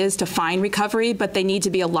door it is, to find recovery, but they need to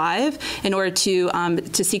be alive in order to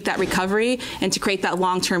seek that recovery and to create that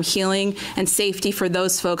long-term healing and safety for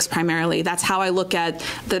those folks primarily. That's how I look at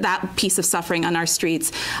that piece of suffering on our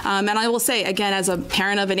streets. And I will say, again, as a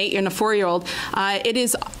parent of an 8 and a 4-year-old, it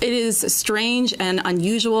is strange and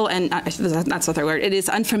unusual, and that's the third word. It is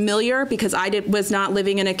unfamiliar because I was not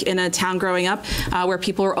living in a town growing up where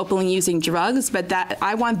people were openly using drugs, but that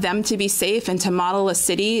I want them to be safe and to model a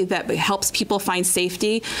city that helps people find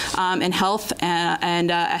safety and health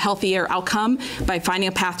and a healthier outcome by finding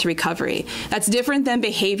a path to recovery. That's different than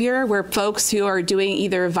behavior where folks who are doing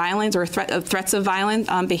either violence or threats of violent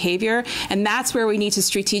behavior, and that's where we need to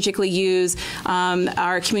strategically use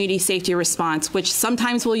our community safety response, which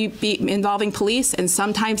sometimes will be involving police and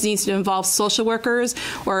sometimes needs to involve social workers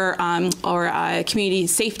or community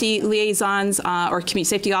safety liaisons or community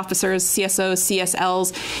safety officers, CSOs,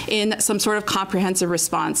 CSLs, in some sort of comprehensive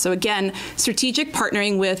response. So again, strategic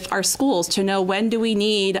partnering with our schools to know when do we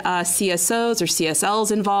need CSOs or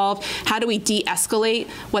CSLs involved, how do we de-escalate de-escalate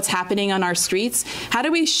what's happening on our streets? How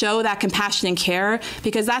do we show that compassion and care?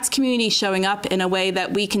 Because that's community showing up in a way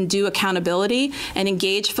that we can do accountability and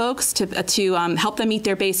engage folks to help them meet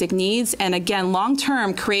their basic needs, and again,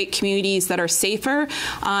 long-term create communities that are safer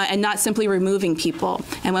and not simply removing people.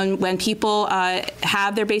 And when people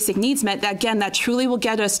have their basic needs met, that truly will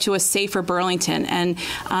get us to a safer Burlington. And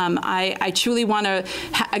I truly want to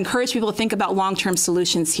encourage people to think about long-term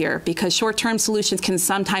solutions here, because short-term solutions can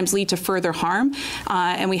sometimes lead to further harm,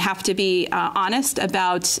 and we have to be honest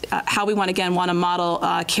about how we want to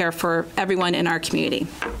model care for everyone in our community.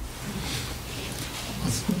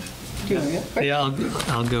 Yeah,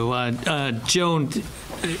 I'll go. Joan,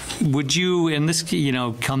 would you, and this,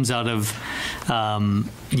 comes out of,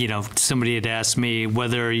 somebody had asked me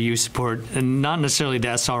whether you support, and not necessarily the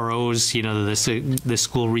SROs, the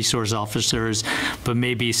school resource officers, but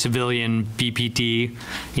maybe civilian BPD,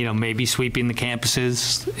 maybe sweeping the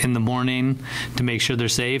campuses in the morning to make sure they're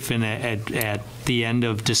safe, and at the end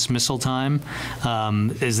of dismissal time.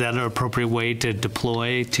 Is that an appropriate way to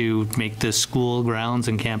deploy to make the school grounds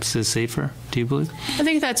and campuses safer, do you believe? I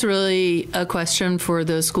think that's really a question for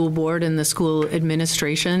the school board and the school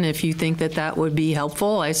administration. If you think that that would be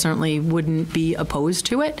helpful, I certainly wouldn't be opposed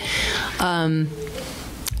to it.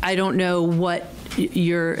 I don't know what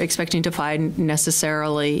you're expecting to find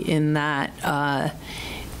necessarily in that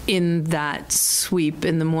sweep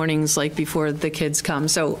in the mornings, like before the kids come.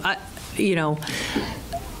 So,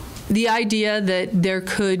 the idea that there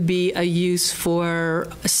could be a use for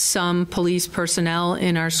some police personnel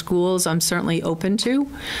in our schools, I'm certainly open to.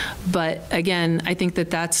 But again, I think that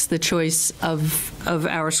that's the choice of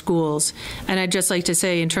our schools. And I'd just like to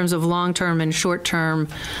say, in terms of long-term and short-term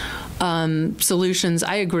solutions,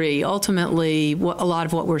 I agree. Ultimately, a lot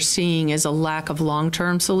of what we're seeing is a lack of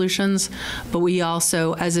long-term solutions, but we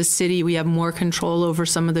also, as a city, we have more control over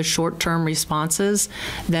some of the short-term responses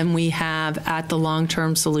than we have at the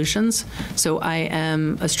long-term solutions. So I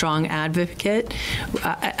am a strong advocate,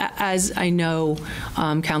 as I know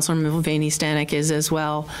Councilor Mulvaney-Stanak is as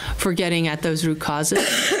well, for getting at those root causes.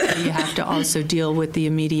 You have to also deal with the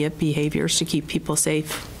immediate behaviors to keep people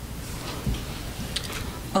safe.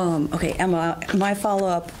 Okay, Emma, my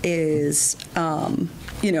follow-up is,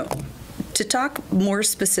 to talk more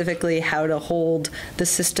specifically how to hold the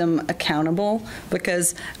system accountable,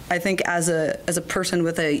 because I think as a person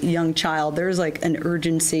with a young child, there's like an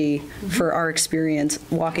urgency for our experience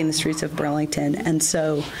walking the streets of Burlington. And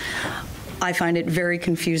so I find it very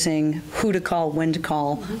confusing who to call, when to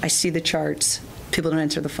call. I see the charts. People don't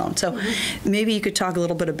answer the phone. So maybe you could talk a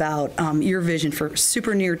little bit about your vision for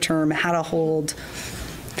super near term, how to hold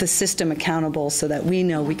the system accountable so that we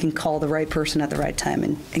know we can call the right person at the right time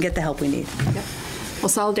and get the help we need. Yep. Well,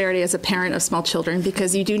 solidarity as a parent of small children,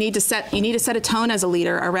 because you need to set a tone as a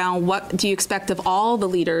leader around what do you expect of all the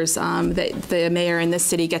leaders that the mayor in this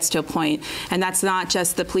city gets to appoint, and that's not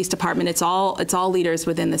just the police department. It's all leaders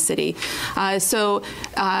within the city. So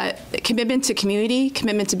commitment to community,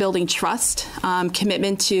 commitment to building trust,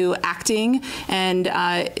 commitment to acting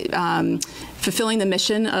and fulfilling the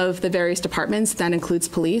mission of the various departments. That includes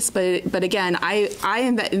police. But again, I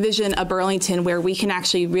envision a Burlington where we can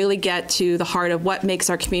actually really get to the heart of what makes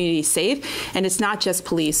our community safe, and it's not just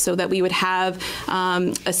police, so that we would have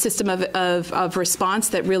a system of response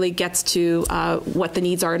that really gets to what the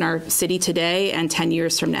needs are in our city today and 10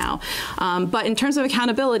 years from now. But in terms of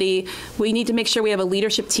accountability, we need to make sure we have a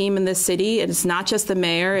leadership team in this city, and it's not just the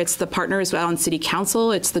mayor, it's the partners on city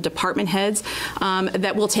council, it's the department heads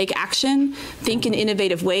that will take action, think in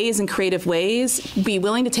innovative ways and creative ways, be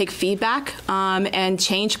willing to take feedback and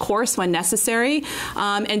change course when necessary,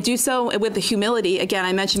 and do so with the humility. Again,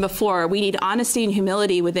 I mentioned before, we need honesty and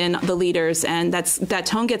humility within the leaders, and that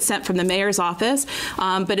tone gets sent from the mayor's office,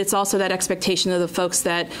 but it's also that expectation of the folks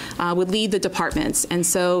that would lead the departments. And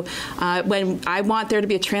so when I want there to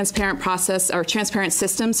be a transparent process or transparent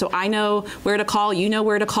system, so I know where to call, you know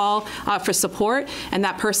where to call for support, and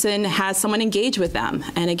that person has someone engage with them.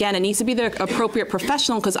 And again, it needs to be the appropriate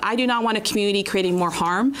professional, because I do not want a community creating more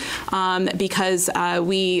harm because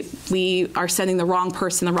we are sending the wrong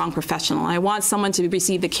person, the wrong professional. I want someone to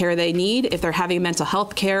receive the care they need if they're having a mental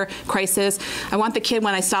health care crisis. I want the kid,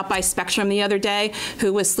 when I stopped by Spectrum the other day,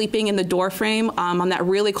 who was sleeping in the door frame on that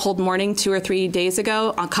really cold morning 2 or 3 days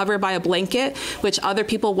ago, covered by a blanket, which other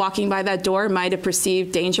people walking by that door might have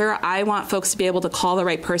perceived danger. I want folks to be able to call the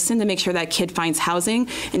right person to make sure that kid finds housing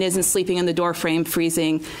and isn't sleeping in the door frame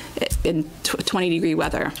freezing in 20-degree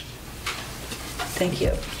weather. Thank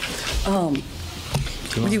you.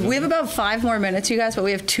 We have about 5 more minutes, you guys, but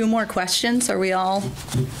we have 2 more questions.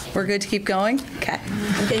 We're good to keep going? Okay.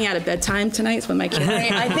 I'm getting out of bedtime tonight with my kids.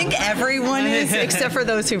 I think everyone is, except for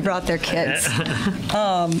those who brought their kids.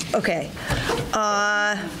 Okay.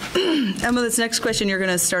 Emma, this next question you're going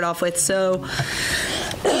to start off with. So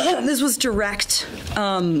this was direct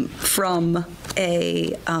from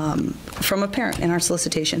a parent in our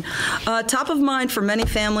solicitation. Top of mind for many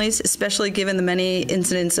families, especially given the many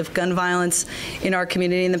incidents of gun violence in our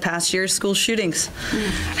community in the past year, school shootings.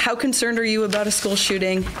 How concerned are you about a school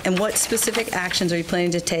shooting, and what specific actions are you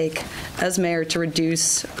planning to take as mayor to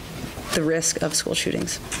reduce the risk of school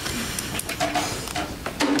shootings?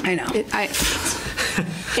 I know.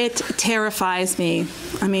 It terrifies me.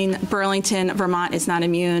 I mean, Burlington, Vermont is not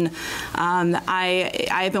immune. I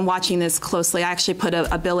have been watching this closely. I actually put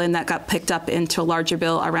a bill in that got picked up into a larger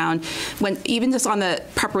bill around even just on the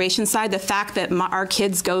preparation side, the fact that our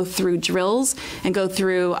kids go through drills and go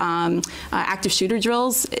through active shooter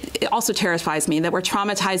drills, it also terrifies me that we're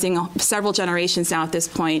traumatizing several generations now at this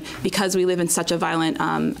point because we live in such a violent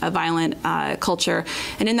culture.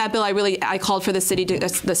 And in that bill, I called for the city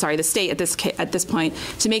the state at this point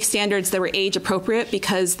to make standards that were age appropriate,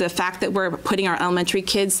 because the fact that we're putting our elementary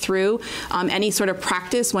kids through any sort of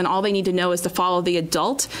practice when all they need to know is to follow the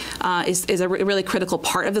adult is a really critical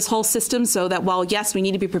part of this whole system, so that while, yes, we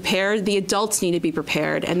need to be prepared, the adults need to be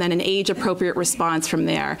prepared, and then an age-appropriate response from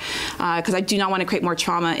there. Because I do not want to create more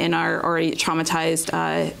trauma in our already traumatized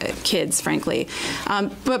kids, frankly.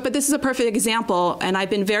 But this is a perfect example, and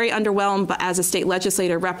I've been very underwhelmed as a state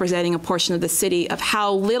legislator representing a portion of the city of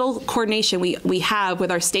how little coordination we have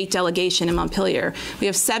with our state delegation in Montpelier. We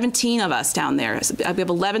have 17 of us down there. We have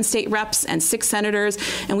 11 state reps and 6 senators,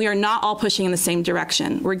 and we are not all pushing in the same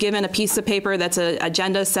direction. We're given a piece of paper that's an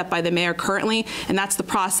agenda set by the mayor currently, and that's the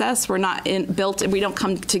process. We're not we don't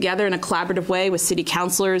come together in a collaborative way with city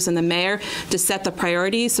councilors and the mayor to set the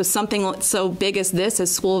priorities. So something so big as this,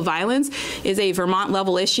 as school violence, is a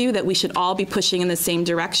Vermont-level issue that we should all be pushing in the same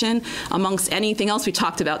direction amongst anything else we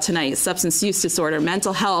talked about tonight: substance use disorder,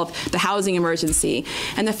 mental health, the housing emergency.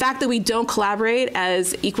 And the fact that we don't collaborate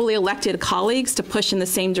as equally elected colleagues to push in the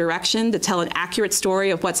same direction, to tell an accurate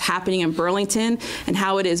story of what's happening in Burlington and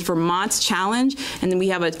how it is Vermont's challenge, and then we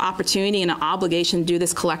have an opportunity and an obligation to do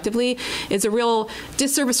this collectively, is a real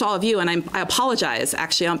disservice to all of you. And I apologize,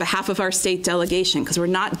 actually, on behalf of our state delegation, because we're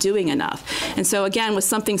not doing enough. And so, again, with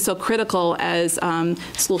something so critical as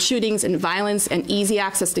school shootings and violence and easy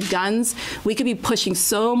access to guns, we could be pushing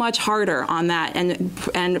so much harder on that,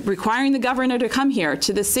 and requiring the governor to come here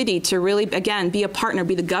to the city to really, again, be a partner,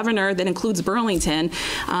 be the governor that includes Burlington,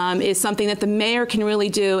 is something that the mayor can really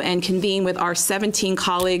do and convene with our 17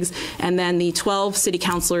 colleagues and then the 12 city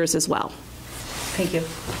councilors as well. Thank you.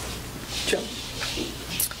 Joan.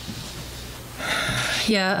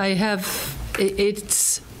 Yeah, I have.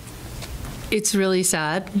 It's really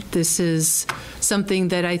sad. This is something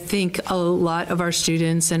that I think a lot of our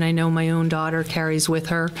students, and I know my own daughter, carries with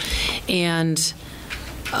her. And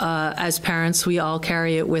as parents, we all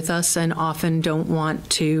carry it with us and often don't want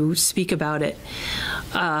to speak about it.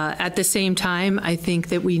 At the same time, I think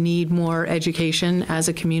that we need more education as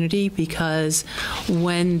a community, because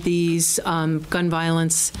when these gun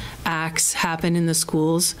violence acts happen in the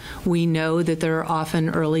schools, we know that there are often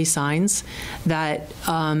early signs that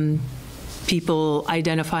people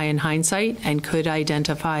identify in hindsight and could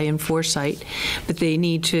identify in foresight, but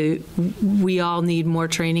we all need more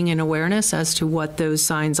training and awareness as to what those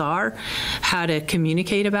signs are, how to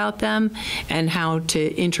communicate about them, and how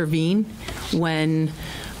to intervene when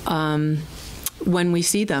we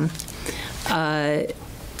see them. I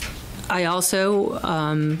also,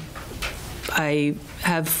 I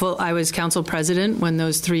was council president when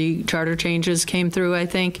those 3 charter changes came through, I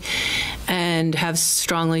think, and have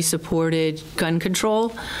strongly supported gun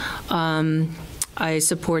control. I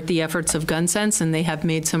support the efforts of Gun Sense, and they have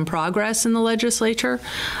made some progress in the legislature.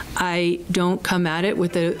 I don't come at it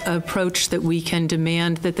with the approach that we can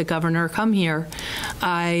demand that the governor come here.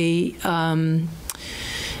 I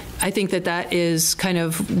think that is kind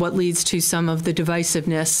of what leads to some of the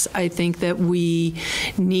divisiveness. I think that we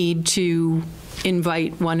need to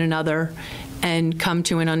invite one another and come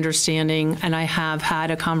to an understanding. And I have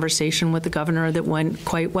had a conversation with the governor that went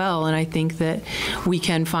quite well, and I think that we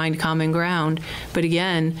can find common ground. But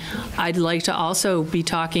again, I'd like to also be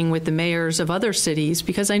talking with the mayors of other cities,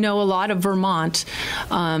 because I know a lot of Vermont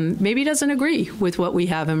maybe doesn't agree with what we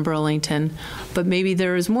have in Burlington, but maybe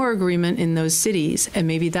there is more agreement in those cities, and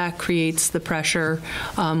maybe that creates the pressure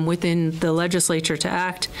within the legislature to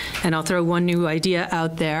act. And I'll throw one new idea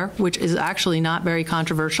out there, which is actually not very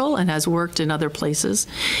controversial and has worked in and other places,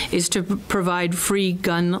 is to provide free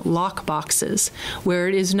gun lock boxes, where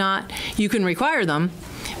it is not, you can require them,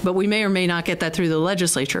 but we may or may not get that through the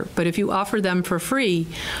legislature. But if you offer them for free,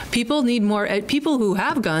 people who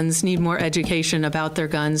have guns need more education about their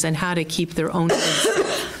guns and how to keep their own guns safe.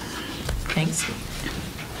 Thanks.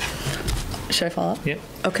 Should I follow up? Yeah.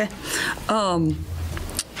 Okay.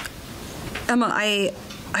 Emma,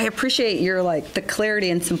 I appreciate your the clarity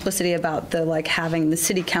and simplicity about the having the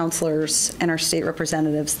city councilors and our state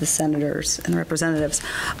representatives, the senators and representatives.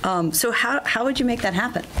 So how would you make that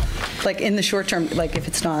happen? In the short term, if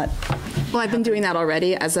it's not. Well, I've been doing that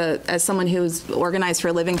already as someone who's organized for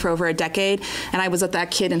a living for over a decade, and I was that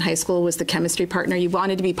kid in high school who was the chemistry partner. You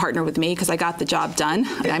wanted to be partner with me because I got the job done.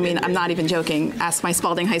 I mean, I'm not even joking. Ask my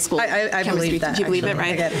Spalding High School I chemistry. believe that. Did you believe it,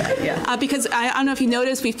 right? I get that, yeah. Because I don't know if you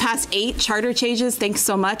noticed, we've passed 8 charter changes. Thanks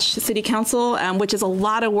so much, City Council, which is a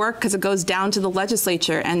lot of work because it goes down to the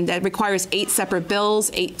legislature, and that requires 8 separate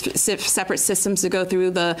bills, 8 separate systems to go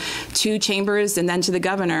through the 2 chambers and then to the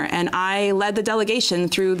governor. And I led the delegation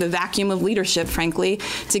through the vacuum of leadership, frankly,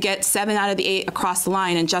 to get 7 out of the 8 across the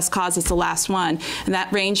line, and Just Cause is the last one. And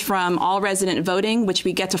that ranged from all resident voting, which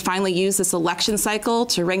we get to finally use this election cycle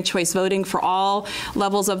to ranked choice voting for all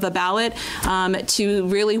levels of the ballot, to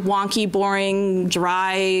really wonky, boring,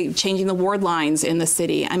 dry, changing the ward lines in the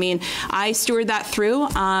city. I mean, I steward that through,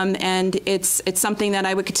 and it's something that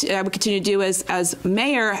I would continue to do as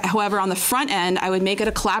mayor. However, on the front end, I would make it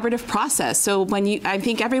a collaborative process. So I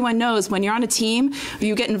think everyone knows when you're on a team,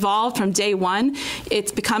 you get involved from day one,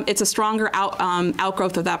 it's a stronger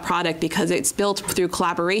outgrowth of that product because it's built through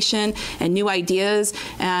collaboration and new ideas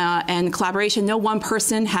and collaboration. No one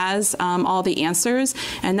person has all the answers,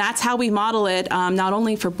 and that's how we model it, not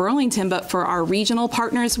only for Burlington but for our regional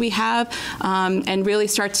partners we have, and really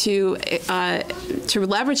start to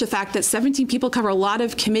leverage the fact that 17 people cover a lot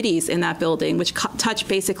of committees in that building, which touch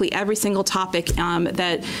basically every single topic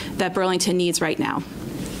that Burlington needs right now.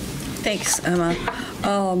 Thanks, Emma.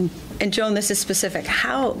 And Joan, this is specific.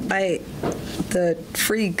 The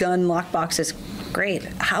free gun lockbox is great.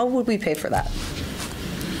 How would we pay for that?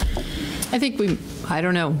 I think I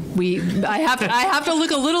don't know. I have to look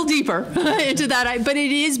a little deeper into that. But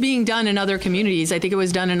it is being done in other communities. I think it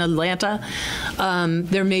was done in Atlanta.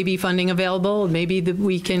 There may be funding available. Maybe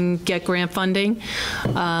we can get grant funding.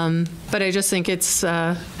 But I just think it's.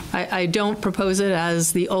 I don't propose it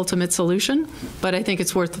as the ultimate solution, but I think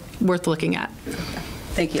it's worth looking at.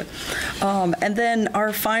 Thank you. And then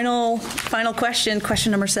our final question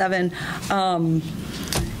number 7.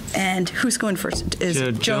 And who's going first?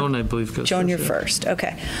 Is Joan, I believe, goes Joan, first. you're first.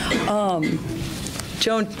 Okay.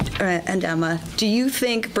 Joan and Emma, do you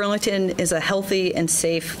think Burlington is a healthy and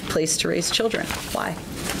safe place to raise children? Why?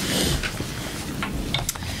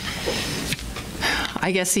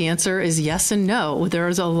 I guess the answer is yes and no.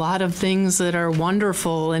 There's a lot of things that are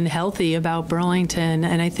wonderful and healthy about Burlington,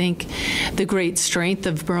 and I think the great strength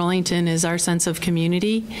of Burlington is our sense of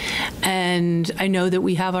community. And I know that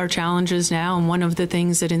we have our challenges now, and one of the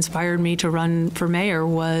things that inspired me to run for mayor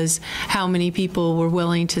was how many people were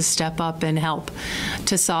willing to step up and help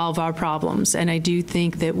to solve our problems. And I do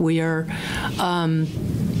think that we're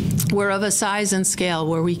of a size and scale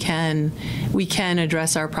where we can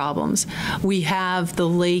address our problems. We have the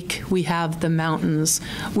lake, we have the mountains,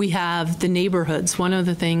 we have the neighborhoods. One of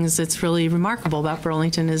the things that's really remarkable about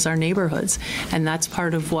Burlington is our neighborhoods, and that's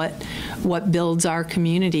part of what builds our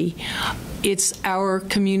community. It's our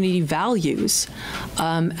community values.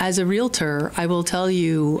 As a realtor, I will tell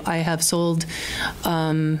you, I have sold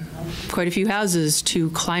quite a few houses to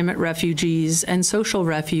climate refugees and social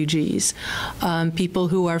refugees. People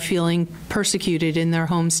who are feeling persecuted in their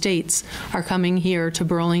home states are coming here to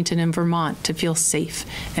Burlington and Vermont to feel safe,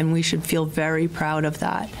 and we should feel very proud of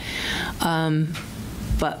that.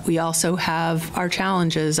 But we also have our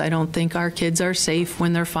challenges. I don't think our kids are safe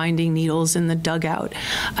when they're finding needles in the dugout.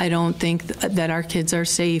 I don't think that our kids are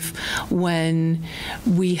safe when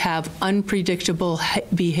we have unpredictable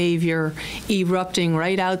behavior erupting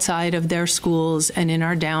right outside of their schools and in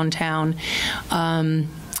our downtown.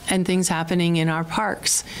 And things happening in our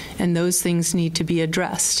parks, and those things need to be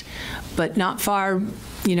addressed, but not far,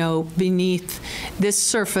 beneath this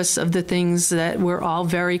surface of the things that we're all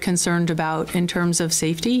very concerned about in terms of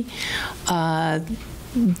safety.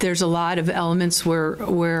 There's a lot of elements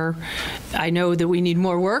where I know that we need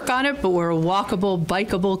more work on it, but we're a walkable,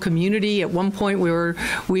 bikeable community. At one point, we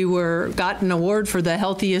got an award for the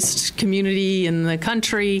healthiest community in the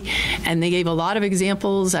country, and they gave a lot of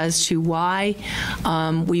examples as to why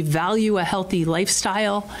we value a healthy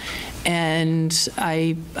lifestyle. And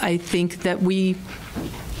I think that we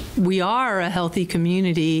we are a healthy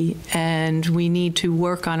community, and we need to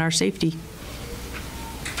work on our safety.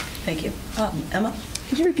 Thank you. Emma?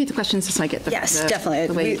 Could you repeat the question so I get the Yes, the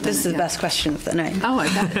definitely. way This is the best question of the night. Oh,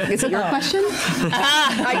 I bet. Is it your question?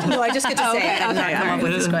 I just get to say it. I'm not come up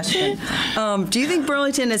with this question. Do you think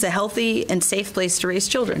Burlington is a healthy and safe place to raise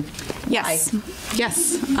children? Yes.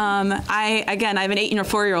 Yes. I have an 8 and a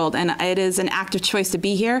 4-year-old, and it is an active choice to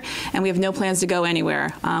be here, and we have no plans to go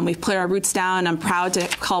anywhere. We've put our roots down. I'm proud to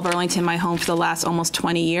call Burlington my home for the last almost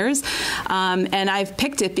 20 years. And I've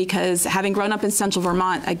picked it because having grown up in Central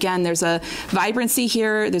Vermont, again, there's a vibrancy here,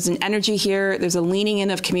 there's an energy here, there's a leaning in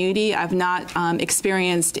of community I've not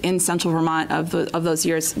experienced in Central Vermont of those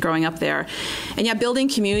years growing up there. And yet building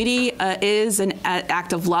community is an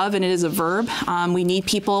act of love, and it is a verb. We need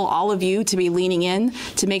people, all of you, to be leaning in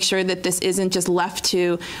to make sure that this isn't just left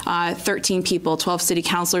to 13 people, 12 city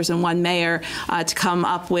councilors and 1 mayor to come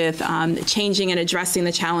up with changing and addressing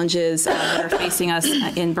the challenges that are facing us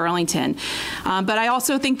in Burlington. But I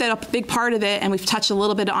also think that a big part of it, and we've touched a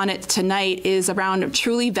little bit on it tonight, is around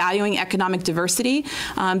truly valuing economic diversity,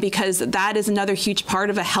 because that is another huge part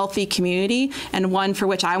of a healthy community, and one for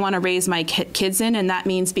which I want to raise my kids in, and that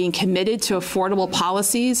means being committed to affordable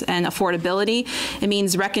policies and affordability. It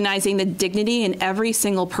means recognizing the dignity in every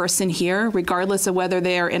single person here, regardless of whether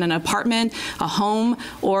they are in an apartment, a home,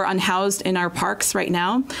 or unhoused in our parks right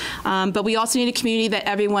now. But we also need a community that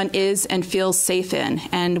everyone is and feels safe in,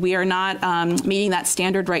 and we are not meeting that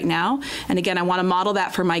standard right now. And again, I want to model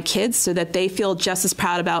that for my kids so that they feel just as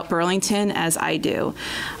proud about Burlington as I do.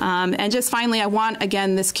 And just finally, I want,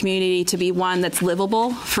 again, this community to be one that's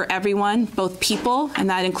livable for everyone, both people, and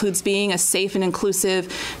that includes being a safe and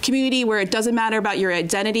inclusive community where it doesn't matter about your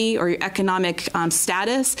identity or your economic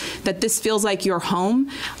status, that this feels like your home,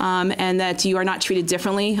 and that you are not treated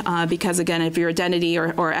differently because, again, of your identity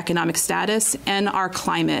or economic status, and our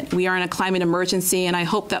climate. We are in a climate emergency, and I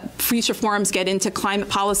hope that future forums get into climate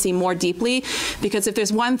policy more deeply, because if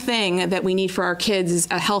there's one thing that we need for our kids is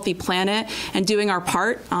a healthy planet, and doing our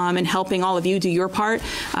part and helping all of you do your part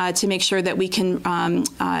to make sure that we can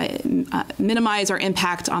minimize our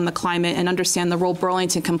impact on the climate and understand the role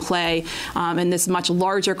Burlington can play in this much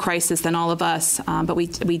larger crisis than all of us. But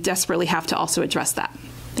we desperately have to also address that.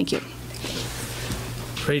 Thank you.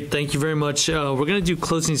 Great, thank you very much. We're going to do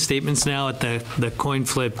closing statements now. At the coin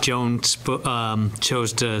flip, Joan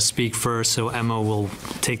chose to speak first, so Emma will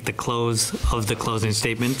take the close of the closing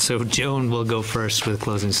statement. So Joan will go first with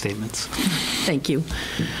closing statements. Thank you.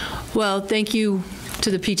 Well, thank you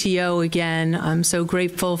to the PTO again. I'm so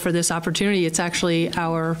grateful for this opportunity. It's actually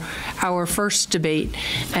our first debate,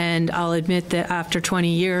 and I'll admit that after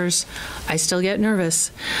 20 years, I still get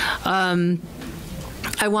nervous.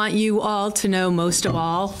 I want you all to know, most of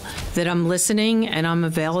all, that I'm listening and I'm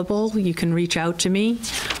available. You can reach out to me.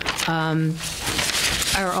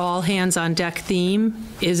 Our all hands on deck theme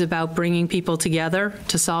is about bringing people together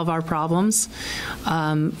to solve our problems.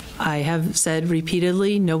 I have said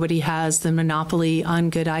repeatedly, nobody has the monopoly on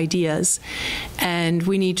good ideas, and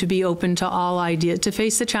we need to be open to all ideas. To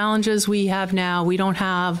face the challenges we have now, we don't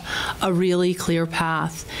have a really clear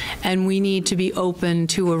path, and we need to be open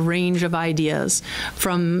to a range of ideas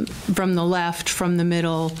from the left, from the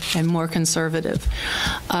middle, and more conservative.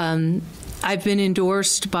 I've been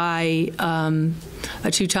endorsed by a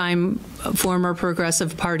 2-time former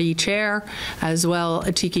Progressive Party chair, as well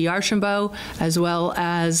Tiki Archambault, as well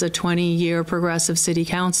as a 20-year Progressive City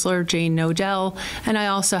Councilor, Jane Nodell, and I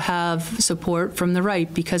also have support from the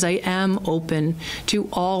right because I am open to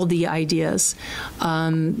all the ideas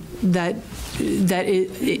that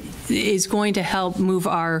it is going to help move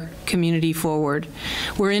our community forward.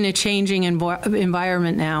 We're in a changing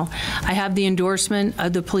environment now. I have the endorsement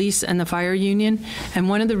of the police and the fire union, and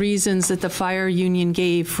one of the reasons that the fire union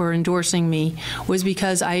gave for endorsing me was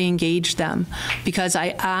because I engaged them, because I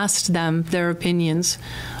asked them their opinions.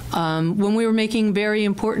 When we were making very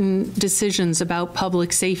important decisions about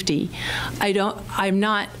public safety, I'm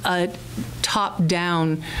not a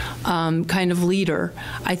top-down kind of leader.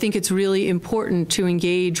 I think it's really important to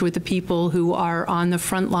engage with the people who are on the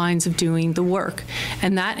front lines of doing the work,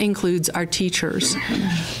 and that includes our teachers.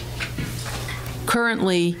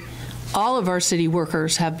 Currently, all of our city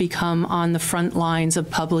workers have become on the front lines of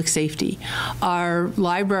public safety. Our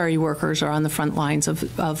library workers are on the front lines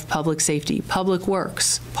of public safety, public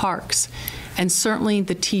works, parks, and certainly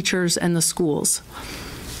the teachers and the schools.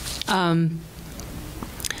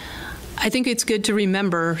 I think it's good to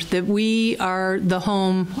remember that we are the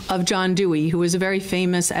home of John Dewey, who was a very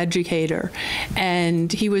famous educator,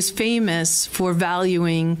 and he was famous for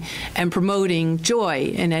valuing and promoting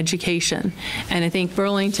joy in education. And I think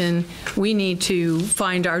Burlington, we need to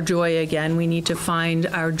find our joy again. We need to find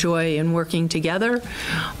our joy in working together,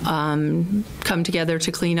 come together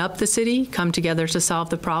to clean up the city, come together to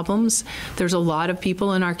solve the problems. There's a lot of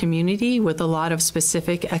people in our community with a lot of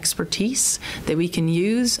specific expertise that we can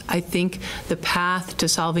use. I think the path to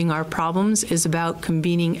solving our problems is about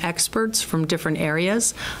convening experts from different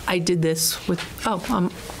areas. I did this with,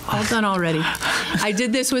 I'm all done already. I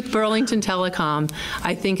did this with Burlington Telecom.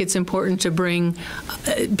 I think it's important to bring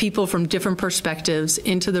people from different perspectives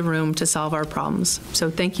into the room to solve our problems.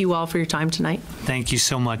 So thank you all for your time tonight. Thank you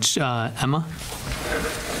so much. Emma?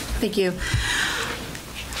 Thank you.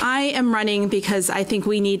 I am running because I think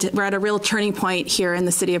we're at a real turning point here in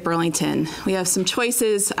the city of Burlington. We have some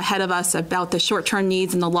choices ahead of us about the short-term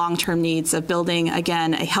needs and the long-term needs of building,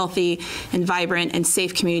 again, a healthy and vibrant and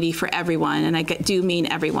safe community for everyone, and I do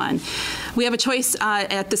mean everyone. We have a choice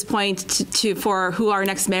at this point for who our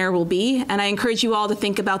next mayor will be, and I encourage you all to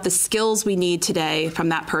think about the skills we need today from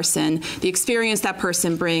that person, the experience that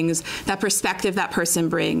person brings, that perspective that person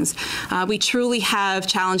brings. We truly have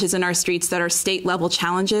challenges in our streets that are state-level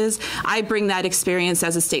challenges. I bring that experience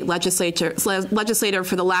as a state legislator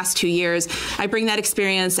for the last 2 years. I bring that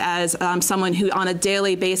experience as someone who on a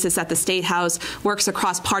daily basis at the State House works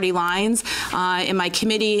across party lines in my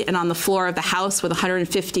committee and on the floor of the House with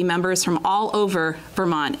 150 members from all over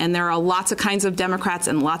Vermont. And there are lots of kinds of Democrats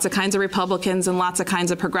and lots of kinds of Republicans and lots of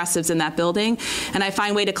kinds of progressives in that building. And I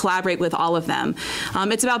find a way to collaborate with all of them.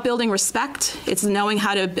 It's about building respect. It's knowing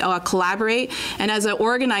how to collaborate. And as an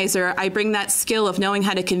organizer, I bring that skill of knowing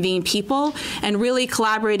how to convene people and really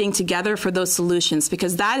collaborating together for those solutions,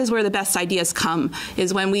 because that is where the best ideas come,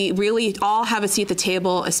 is when we really all have a seat at the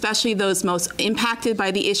table, especially those most impacted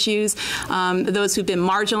by the issues, those who've been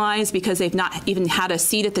marginalized because they've not even had a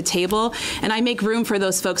seat at the table, and I make room for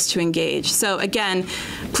those folks to engage. So again,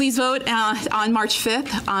 please vote on March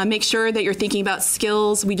 5th. Make sure that you're thinking about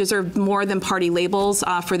skills. We deserve more than party labels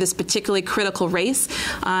for this particularly critical race,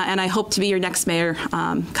 and I hope to be your next mayor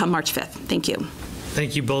come March 5th. Thank you.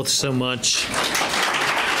 Thank you both so much.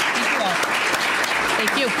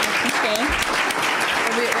 Thank you.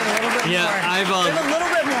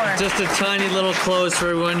 Just a tiny little close for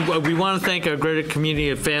everyone. We want to thank our greater community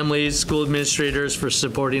of families, school administrators for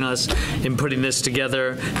supporting us in putting this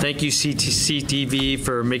together. Thank you, CTV,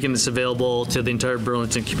 for making this available to the entire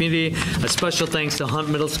Burlington community. A special thanks to Hunt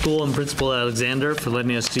Middle School and Principal Alexander for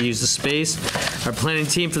letting us to use the space. Our planning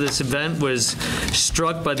team for this event was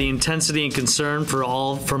struck by the intensity and concern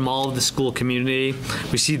from all of the school community.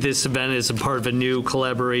 We see this event as a part of a new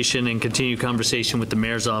collaboration and continued conversation with the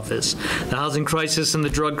mayor's office. The housing crisis and the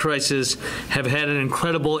drug crisis have had an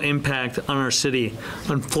incredible impact on our city.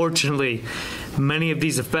 Unfortunately, many of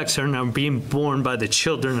these effects are now being borne by the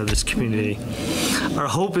children of this community. Our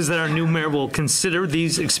hope is that our new mayor will consider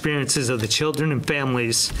these experiences of the children and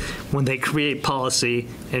families when they create policy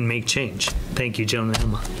and make change. Thank you, Joan and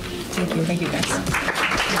Emma. Thank you. Thank you,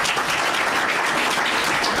 guys.